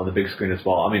on the big screen as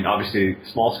well. I mean, obviously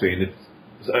small screen.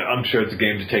 I'm sure it's a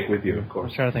game to take with you, of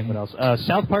course. I'm trying to think what else.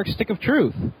 South Park: Stick of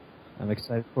Truth. I'm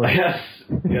excited for it.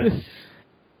 Yes.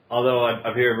 Although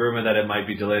I've heard a rumor that it might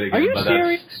be delayed again. Are you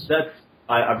serious?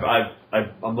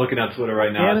 I'm looking on Twitter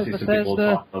right now. I see some people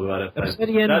talking about it.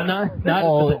 Obsidian,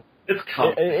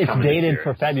 It's dated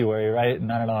for February, right?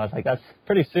 And I don't know. It's like that's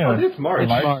pretty soon. Oh, it's March.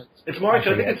 It's March.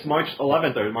 I think it's March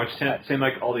 11th or March 10th. Same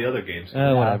like all the other games.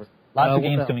 Whatever. Lots of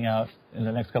games coming out in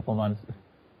the next couple of months.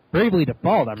 Bravely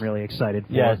Default, I'm really excited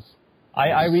for. Yes,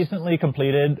 I recently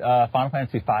completed Final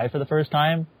Fantasy V for the first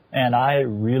time, and I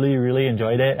really, really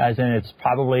enjoyed it. As in, it's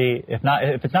probably if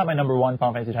it's not my number one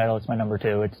Final Fantasy title, it's my number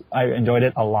two. I enjoyed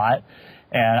it a lot,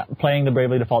 and playing the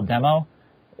Bravely Default demo,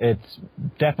 it's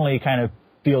definitely kind of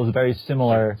feels very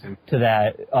similar to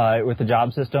that with the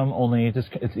job system. Only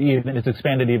it's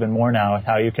expanded even more now with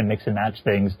how you can mix and match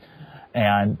things,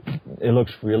 and it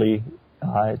looks really.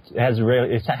 It has a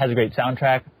great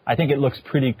soundtrack. I think it looks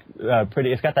pretty.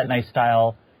 It's got that nice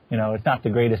style. It's not the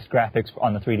greatest graphics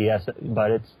on the 3DS, but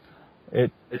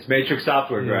it's Matrix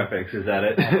Software graphics. Is that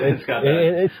it? It's got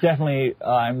that. It's definitely.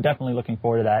 I'm definitely looking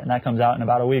forward to that, and that comes out in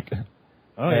about a week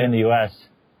in the U.S.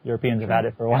 Europeans have had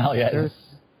it for a while yet.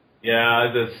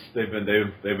 Yeah, they've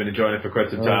been enjoying it for quite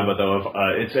some time, but though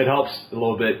it helps a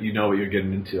little bit. You know what you're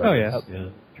getting into. Yeah.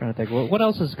 Trying to think, what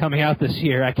else is coming out this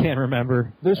year? I can't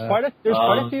remember. There's quite a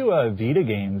few Vita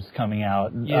games coming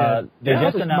out. They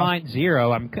just announced Mind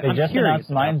Zero. I'm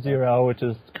announced Mind Zero, which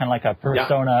is kind of like a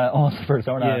Persona, almost a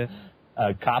Persona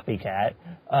a copycat.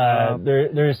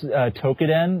 There's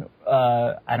Tokiden.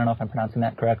 I don't know if I'm pronouncing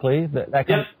that correctly. But that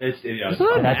Yep, Is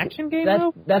that an action game,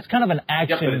 though? that's kind of an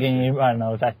action game. I don't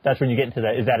know if that's when you get into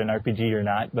that. Is that an RPG or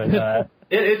not? But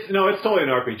it's totally an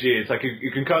RPG. It's like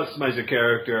you can customize your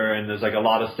character, and there's like a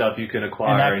lot of stuff you can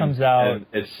acquire. And that comes out. And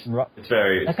it's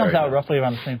very. That comes out roughly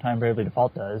around the same time Bravely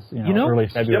Default does. Early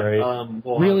February. Yep,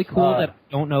 really cool that I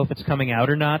don't know if it's coming out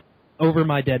or not. Over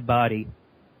My Dead Body.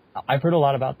 I've heard a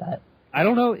lot about that. I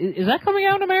don't know. Is that coming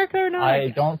out in America or not? I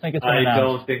don't think it's coming out. I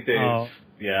don't think they.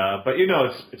 Yeah, but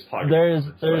it's popular.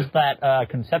 There's that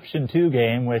Conception 2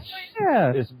 game, which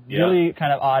is really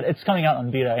kind of odd. It's coming out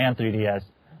on Vita and 3DS,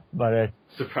 but it's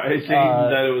surprising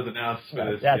that it was announced for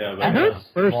this. I heard the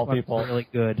first one was really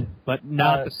good, but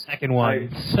not the second one.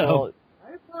 It's got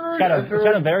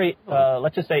a very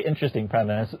let's just say interesting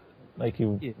premise. Like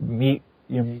you meet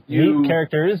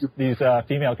characters, these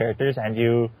female characters, and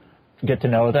you get to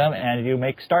know them, and you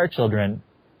make star children,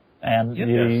 and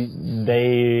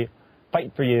they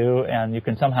fight for you, and you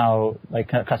can somehow like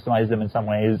customize them in some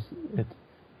ways.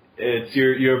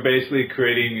 You're basically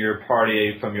creating your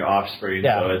party from your offspring,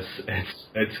 so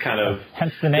it's kind of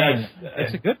hence the name.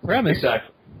 It's a good premise.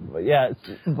 Exactly. Yeah,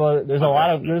 but there's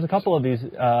a couple of these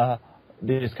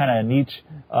kind of niche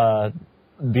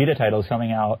Vita titles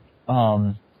coming out.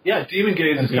 Demon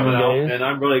Gaze is coming out, and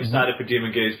I'm really excited for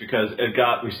Demon Gaze because it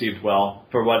got received well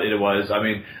for what it was. I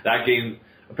mean, that game,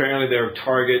 apparently their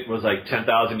target was like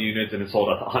 10,000 units, and it sold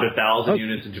 100,000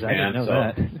 units in Japan.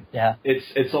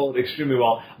 It sold extremely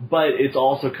well. But it's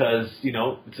also because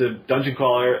it's a dungeon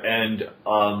crawler, and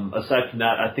aside from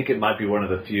that, I think it might be one of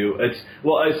the few. As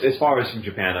far as from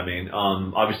Japan, I mean,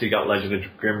 obviously you got Legend of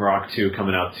Grimrock 2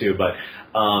 coming out too, but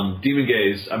Demon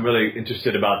Gaze, I'm really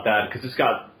interested about that because it's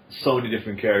got so many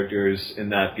different characters in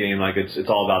that game. Like it's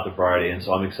all about the variety, and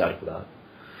so I'm excited for that.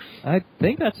 I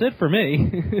think that's it for me.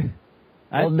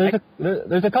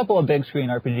 There's a couple of big screen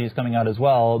RPGs coming out as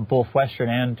well, both Western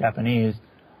and Japanese.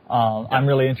 I'm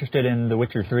really interested in The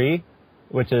Witcher 3,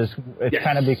 which is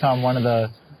kind of become one of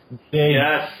the big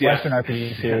Western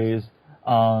RPG series.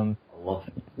 So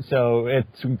it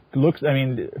looks. I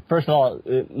mean, first of all,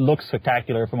 it looks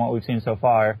spectacular from what we've seen so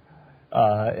far,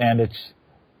 and it's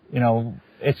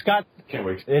it's got. Can't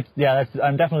wait.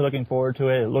 I'm definitely looking forward to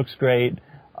it. It looks great.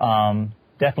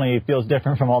 Definitely feels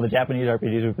different from all the Japanese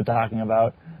RPGs we've been talking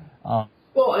about. And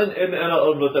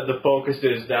the focus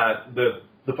is that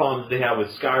the problem they have with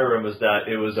Skyrim is that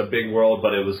it was a big world,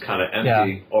 but it was kind of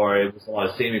empty, or it was a lot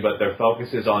of samey. But their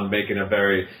focus is on making a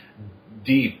very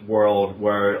deep world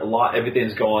where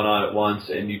everything's going on at once,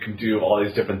 and you can do all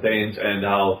these different things, and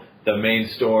how the main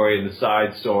story and the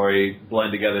side story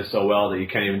blend together so well that you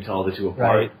can't even tell the two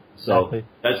apart. Right. So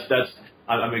that's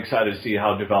I'm excited to see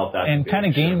how developed that. And kind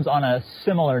of games on a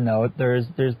similar note, there's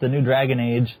the new Dragon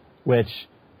Age, which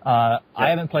I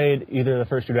haven't played either of the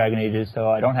first two Dragon Ages, so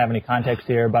I don't have any context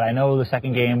here. But I know the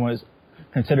second game was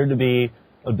considered to be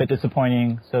a bit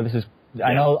disappointing. So this is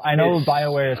I know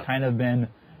BioWare has kind of been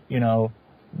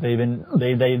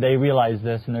they realize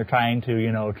this, and they're trying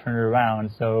to turn it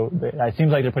around. So it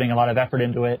seems like they're putting a lot of effort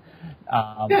into it.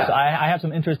 So I have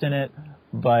some interest in it.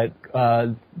 But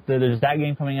there's that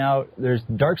game coming out. There's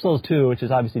Dark Souls 2, which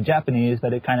is obviously Japanese,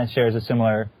 but it kind of shares a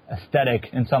similar aesthetic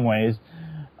in some ways.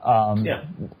 I'm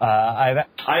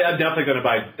definitely going to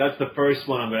buy. That's the first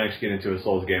one I'm going to actually get into a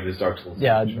Souls game is Dark Souls 2.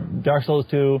 Yeah, sure. Dark Souls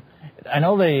 2. I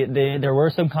know there were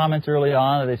some comments early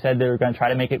on that they said they were going to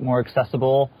try to make it more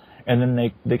accessible, and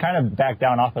then they kind of backed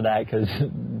down off of that because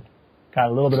kind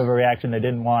of a little bit of a reaction they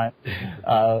didn't want.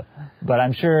 But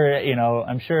I'm sure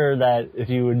that if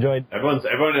you enjoyed... Everyone I've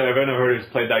heard who's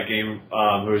played that game,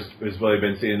 who's really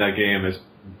been seeing that game is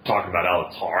talking about how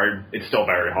it's hard. It's still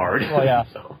very hard. Well, yeah.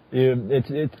 So. It's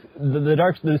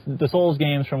the Souls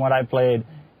games from what I've played,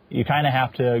 you kind of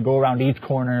have to go around each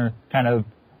corner, kind of,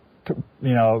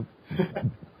 Of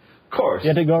course. You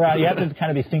have to go around. You have to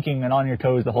kind of be thinking and on your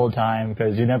toes the whole time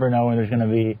because you never know when there's going to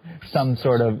be some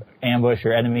sort of ambush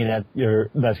or enemy that's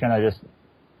going to just,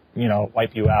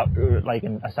 wipe you out like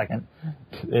in a second.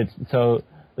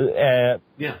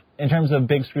 In terms of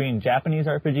big screen Japanese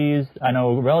RPGs, I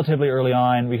know relatively early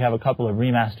on we have a couple of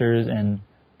remasters in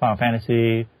Final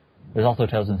Fantasy. There's also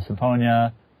Tales of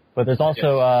Symphonia, but there's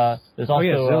also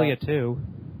Xillia 2.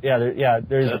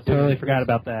 There's totally forgot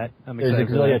about that. I'm excited.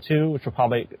 There's Xillia 2, which will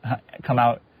probably come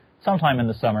out sometime in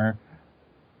the summer.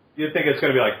 You think it's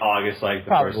going to be like August, like the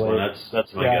probably. First one?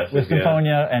 That's my guess. With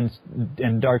Symphonia and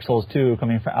Dark Souls 2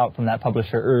 coming out from that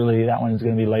publisher early, that one's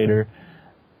going to be later.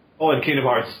 Oh, and Kingdom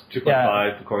Hearts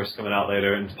 2.5, of course, coming out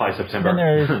later, and it's probably September.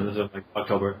 There's like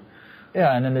October.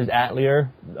 Yeah, and then there's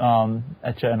Atelier,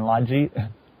 Etcha and Logi.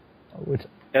 which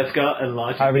Esca and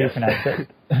Logic. however you yes. pronounce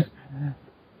it.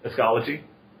 Escology.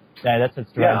 Yeah, that's what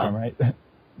it's derived Yeah. from, right?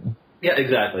 Yeah,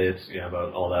 exactly. It's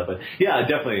about all that, but yeah,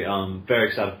 definitely. Very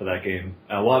excited for that game.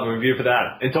 We'll have a review for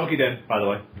that. And Tokiden, by the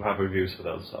way, we'll have reviews for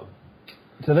those.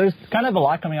 So there's kind of a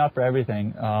lot coming out for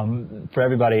everything, for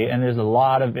everybody, and there's a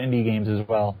lot of indie games as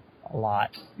well. A lot.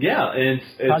 Yeah, and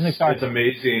it's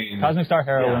amazing. Cosmic Star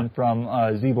Heroine from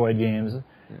Z-Boyd Games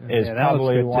is that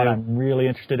probably looks good one too. I'm really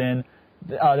interested in.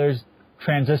 There's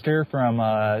Transistor from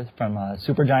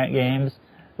Supergiant Games,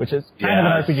 which is kind of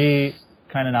an RPG,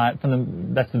 kind of not.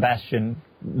 That's the Bastion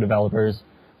developers.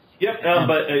 Yep,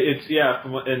 but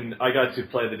and I got to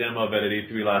play the demo of it at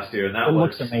E3 last year, and that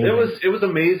looks amazing. It was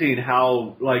amazing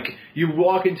how you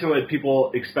walk into it,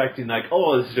 people expecting this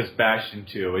is just Bastion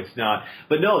 2. It's not,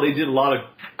 but no, they did a lot of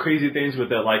crazy things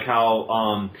with it, like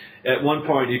how at one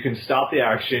point you can stop the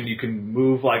action, you can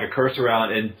move like a cursor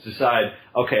around and decide,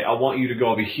 okay, I want you to go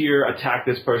over here, attack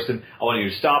this person. I want you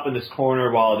to stop in this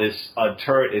corner while this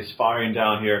turret is firing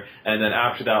down here, and then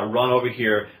after that, run over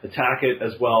here, attack it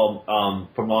as well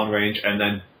from long range, and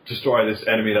then destroy this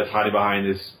enemy that's hiding behind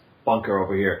this bunker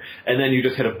over here. And then you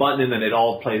just hit a button, and then it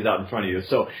all plays out in front of you.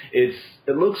 So it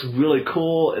looks really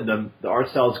cool, and the art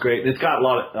style is great, and it's got a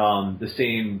lot of the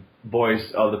same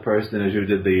voice of the person as who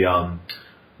did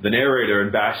the narrator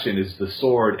in Bastion is the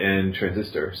sword in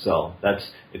Transistor, so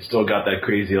it's still got that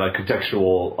crazy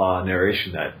contextual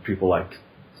narration that people liked.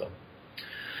 So,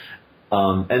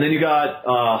 and then you got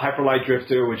Hyper Light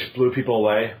Drifter, which blew people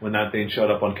away when that thing showed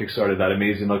up on Kickstarter. That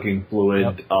amazing looking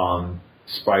fluid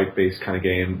sprite based kind of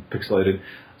game, pixelated.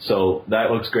 So that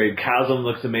looks great. Chasm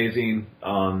looks amazing.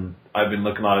 I've been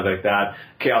looking a lot at that.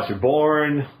 Chaos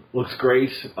Reborn looks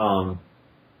great. And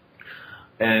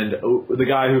the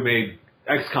guy who made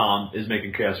XCOM is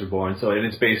making Chaos Reborn, and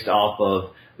it's based off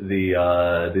of the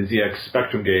ZX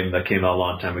Spectrum game that came out a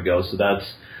long time ago. So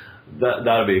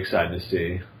that'll be exciting to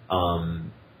see.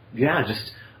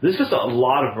 There's just a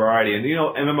lot of variety, and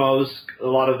MMOs, a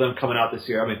lot of them coming out this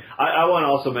year. I mean, I want to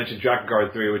also mention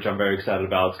Drakengard 3, which I'm very excited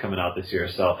about. It's coming out this year.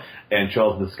 So, and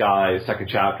Trails in the Sky, second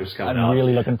chapter is coming out. I'm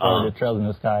really looking forward to Trails in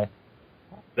the Sky.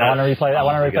 I want to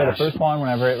replay the first one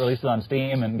whenever it releases on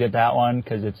Steam and get that one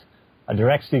because it's a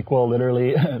direct sequel,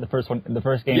 literally. the first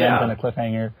game ends on a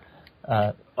cliffhanger.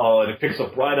 And it picks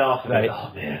up right off. And right.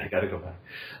 Oh man, I gotta go back.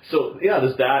 So yeah,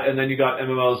 there's that, and then you got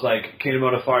MMOs like Kingdom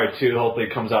Hearts Fire 2. Hopefully,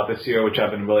 it comes out this year, which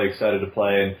I've been really excited to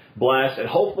play. And Blast, and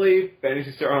hopefully,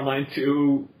 Phantasy Star Online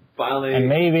 2 finally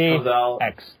comes out.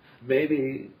 X.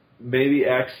 Maybe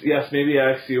X. Yes, maybe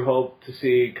X. You hope to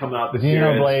see come out this year.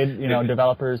 Xenoblade,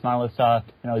 developers, Monolith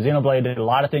Soft. Xenoblade did a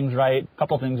lot of things right, a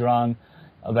couple things wrong.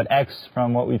 But X,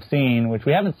 from what we've seen, which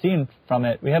we haven't seen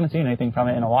anything from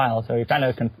it in a while. So it's kind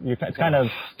of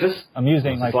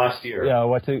amusing. Like last year. Yeah,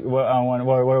 when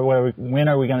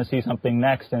are we going to see something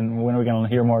next, and when are we going to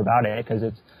hear more about it? Because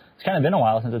it's kind of been a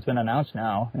while since it's been announced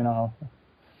now.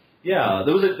 Yeah,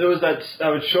 there was that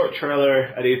short trailer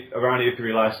at around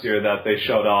E3 last year that they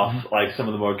showed off, like some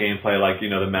of the more gameplay, like the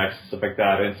mechs and stuff like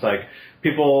that. And it's like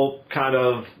people kind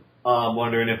of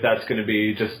wondering if that's going to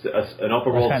be just an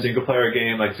open world single player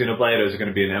game like Xenoblade, or is it going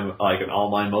to be an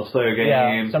online multiplayer game?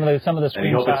 Yeah, some of the screenshots, and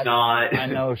you hope it's not. I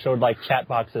know showed like chat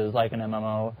boxes like an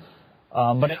MMO,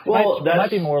 but it might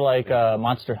be more like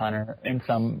Monster Hunter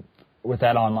with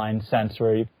that online sense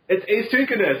where it's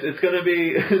asynchronous. It's gonna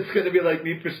be like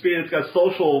Need for Speed. It's got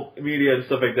social media and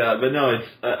stuff like that. But no,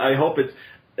 I hope it's.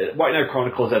 White Knight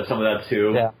Chronicles had some of that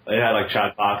too. Yeah. It had like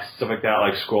chat box stuff like that,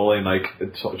 like scrolling, like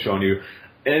it's showing you.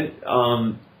 And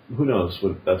who knows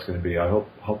what that's going to be? I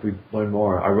hope we learn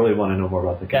more. I really want to know more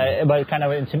about the game. Yeah, but kind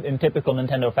of in typical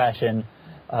Nintendo fashion,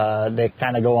 they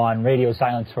kind of go on radio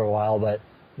silence for a while, but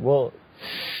we'll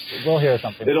hear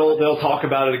something. They'll talk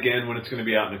about it again when it's going to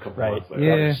be out in a couple months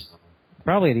later. Yeah,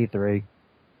 probably at E3.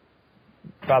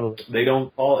 Probably. They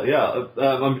don't.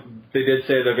 They did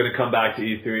say they're going to come back to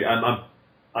E3.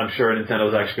 I'm sure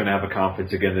Nintendo's actually going to have a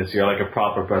conference again this year, like a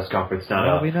proper press conference, not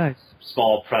That'll be nice.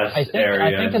 Small press area.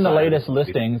 I think in the latest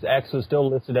listings, X was still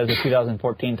listed as a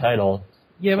 2014 title.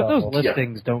 Yeah, but those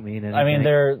listings don't mean anything.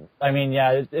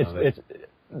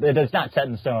 It's not set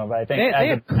in stone, but I think they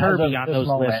had Kirby on those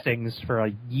listings for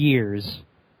years.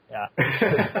 Yeah,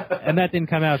 and that didn't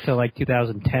come out till like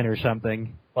 2010 or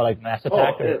something. Well, like Mass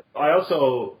Attack. I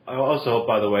also hope,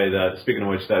 by the way, that speaking of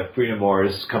which, that Freedom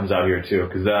Wars comes out here too,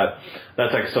 because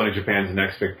that's like Sony Japan's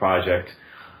next big project.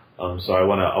 So I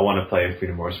want to play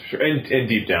Freedom Wars for sure, and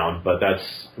Deep Down, but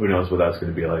who knows what that's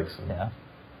going to be like. So. Yeah.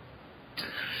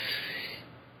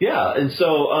 Yeah, and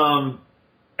so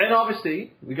And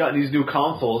obviously, we got these new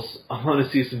consoles. I want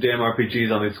to see some damn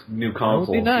RPGs on these new consoles.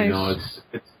 That would be nice. You know,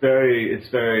 it's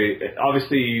very.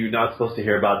 Obviously, you're not supposed to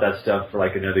hear about that stuff for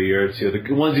like another year or two.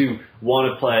 The ones you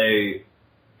want to play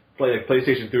like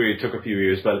PlayStation 3. It took a few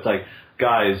years, but it's like,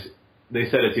 guys, they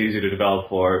said it's easy to develop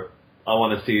for. I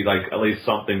want to see like at least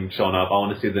something showing up. I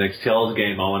want to see the next Tales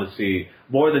game. I want to see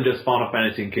more than just Final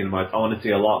Fantasy and Kingdom Hearts. I want to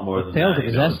see a lot more than Tales that.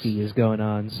 of Zesty is going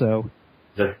on, so.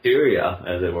 Zestiria,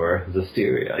 as it were.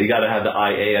 Zestiria. You got to have the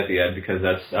IA at the end because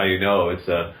that's how you know it's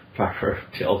a proper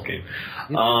Tales game.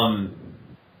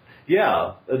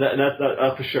 Yeah,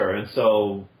 that for sure. And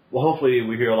so, well, hopefully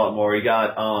we hear a lot more. You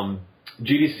got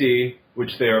GDC,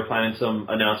 which they are planning some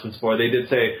announcements for. They did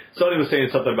say, Sony was saying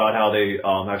something about how they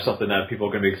have something that people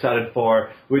are going to be excited for,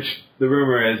 which the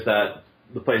rumor is that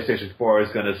the PlayStation 4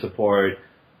 is going to support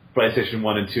PlayStation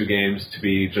 1 and 2 games to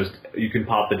be just, you can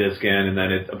pop the disc in, and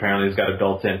then it apparently has got a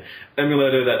built-in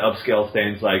emulator that upscales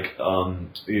things like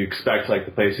you expect, like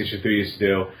the PlayStation 3 used to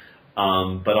do,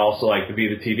 but also like the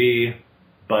Vita TV.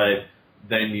 But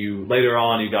then later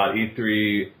on you got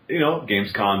E3,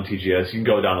 Gamescom, TGS. You can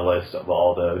go down the list of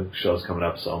all the shows coming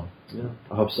up. So yeah,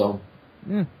 I hope so.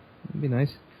 Yeah, that'd be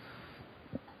nice.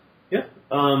 Yeah.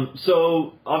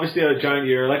 So obviously a giant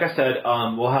year. Like I said,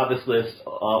 we'll have this list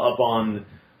up on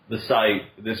the site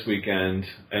this weekend,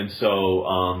 and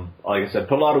so like I said,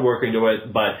 put a lot of work into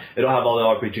it, but it'll have all the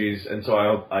RPGs, and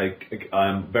so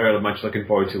I'm very much looking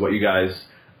forward to what you guys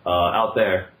out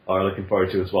there are looking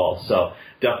forward to as well. So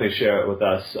definitely share it with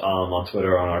us on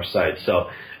Twitter or on our site. So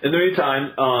in the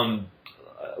meantime,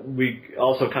 we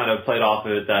also kind of played off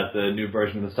of it that the new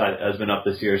version of the site has been up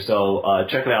this year, so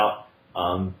check it out.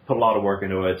 Put a lot of work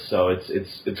into it, so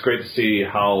it's great to see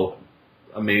how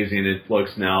amazing it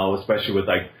looks now, especially with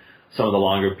like some of the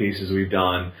longer pieces we've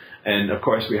done. And of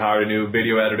course, we hired a new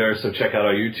video editor, so check out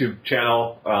our YouTube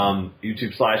channel,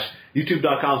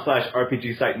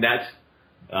 youtube.com/RPGSiteNet.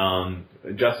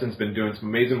 Justin's been doing some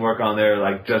amazing work on there,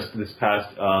 like just this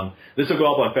past, this will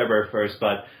go up on February 1st,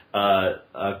 but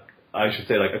I should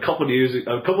say like a couple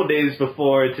of days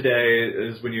before today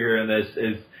is when you're hearing this,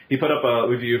 he put up a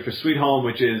review for Sweet Home,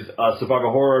 which is a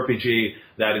survival horror RPG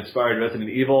that inspired Resident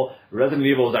Evil. Resident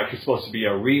Evil is actually supposed to be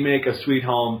a remake of Sweet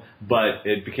Home, but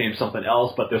it became something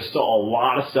else. But there's still a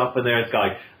lot of stuff in there. It's got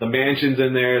like the mansions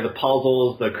in there, the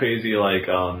puzzles, the crazy like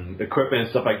equipment and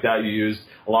stuff like that you use.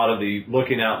 A lot of the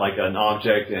looking at like an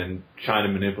object and trying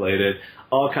to manipulate it.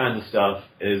 All kinds of stuff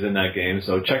is in that game.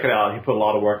 So check it out. He put a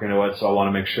lot of work into it, so I want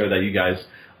to make sure that you guys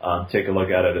take a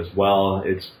look at it as well.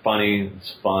 It's funny,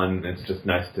 it's fun, it's just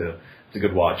nice it's a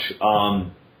good watch.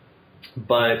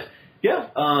 But yeah,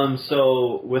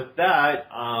 so with that,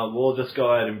 we'll just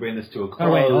go ahead and bring this to a close.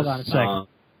 Oh wait, hold on a second.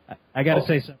 I got to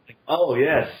say something. Oh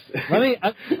yes. I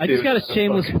just got a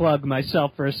shameless plug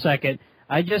myself for a second.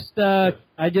 I just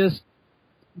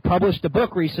published a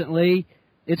book recently.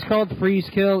 It's called Freeze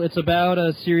Kill. It's about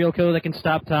a serial killer that can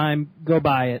stop time. Go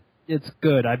buy it. It's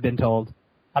good, I've been told.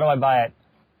 How do I buy it?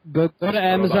 Go to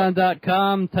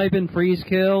Amazon.com, type in Freeze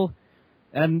Kill,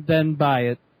 and then buy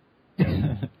it.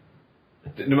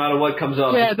 No matter what comes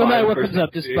up. Yeah, no matter what comes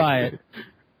up, just buy it.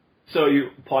 So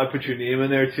you probably put your name in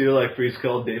there too, like Freeze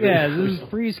Kill David? Yeah, this is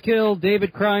Freeze Kill,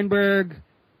 David Kreinberg,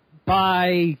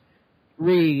 buy,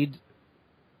 read.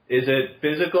 Is it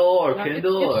physical or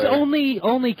Kindle? It's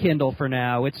only Kindle for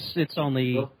now. It's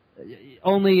only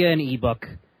an ebook.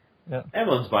 Yeah.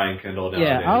 Everyone's buying Kindle now.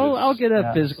 Yeah, I'll get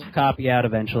a physical copy out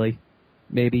eventually.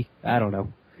 Maybe. I don't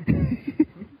know.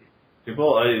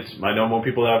 I know more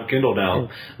people that have Kindle now.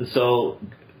 So,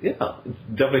 yeah,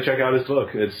 definitely check out his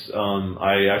book. It's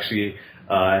I actually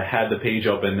had the page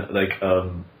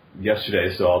open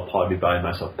yesterday, so I'll probably be buying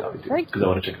myself a copy too because I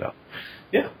want to check it out.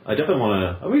 Yeah, I definitely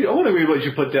want to. I want to read what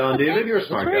you put down, David. You're a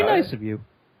smart guy. That's very nice of you.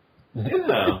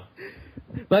 Yeah.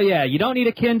 But yeah, you don't need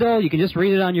a Kindle. You can just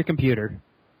read it on your computer.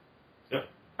 Yep,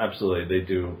 absolutely. They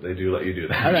do let you do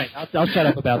that. All right, I'll shut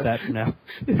up about that for now.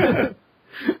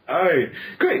 All right,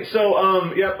 great. So,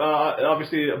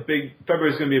 obviously,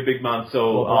 February is going to be a big month.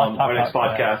 So, our next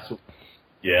podcast,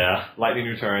 Lightning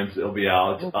Returns. It'll be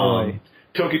out.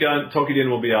 Tokiden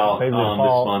will be out this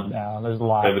month. Yeah, there's a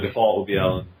lot. Flavor Default will be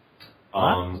out.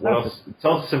 What else?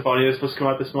 Tales of Symphonia is supposed to come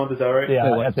out this month. Is that right?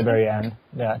 Yeah, at the very end.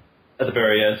 Yeah. At the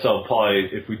very end. So probably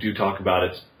if we do talk about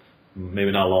it, maybe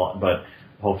not a lot, but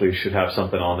hopefully we should have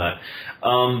something on that.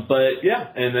 But yeah,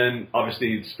 and then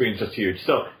obviously spring's just huge.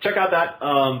 So check out that.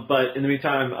 But in the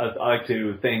meantime, I'd like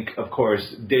to thank, of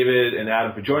course, David and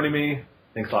Adam for joining me.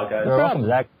 Thanks a lot, guys. You're welcome,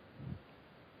 Zach.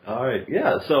 All right,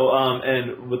 yeah. So,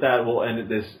 and with that, we'll end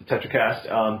this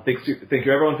TetraCast. Thank you,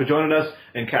 everyone, for joining us,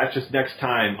 and catch us next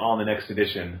time on the next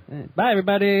edition. Bye,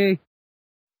 everybody.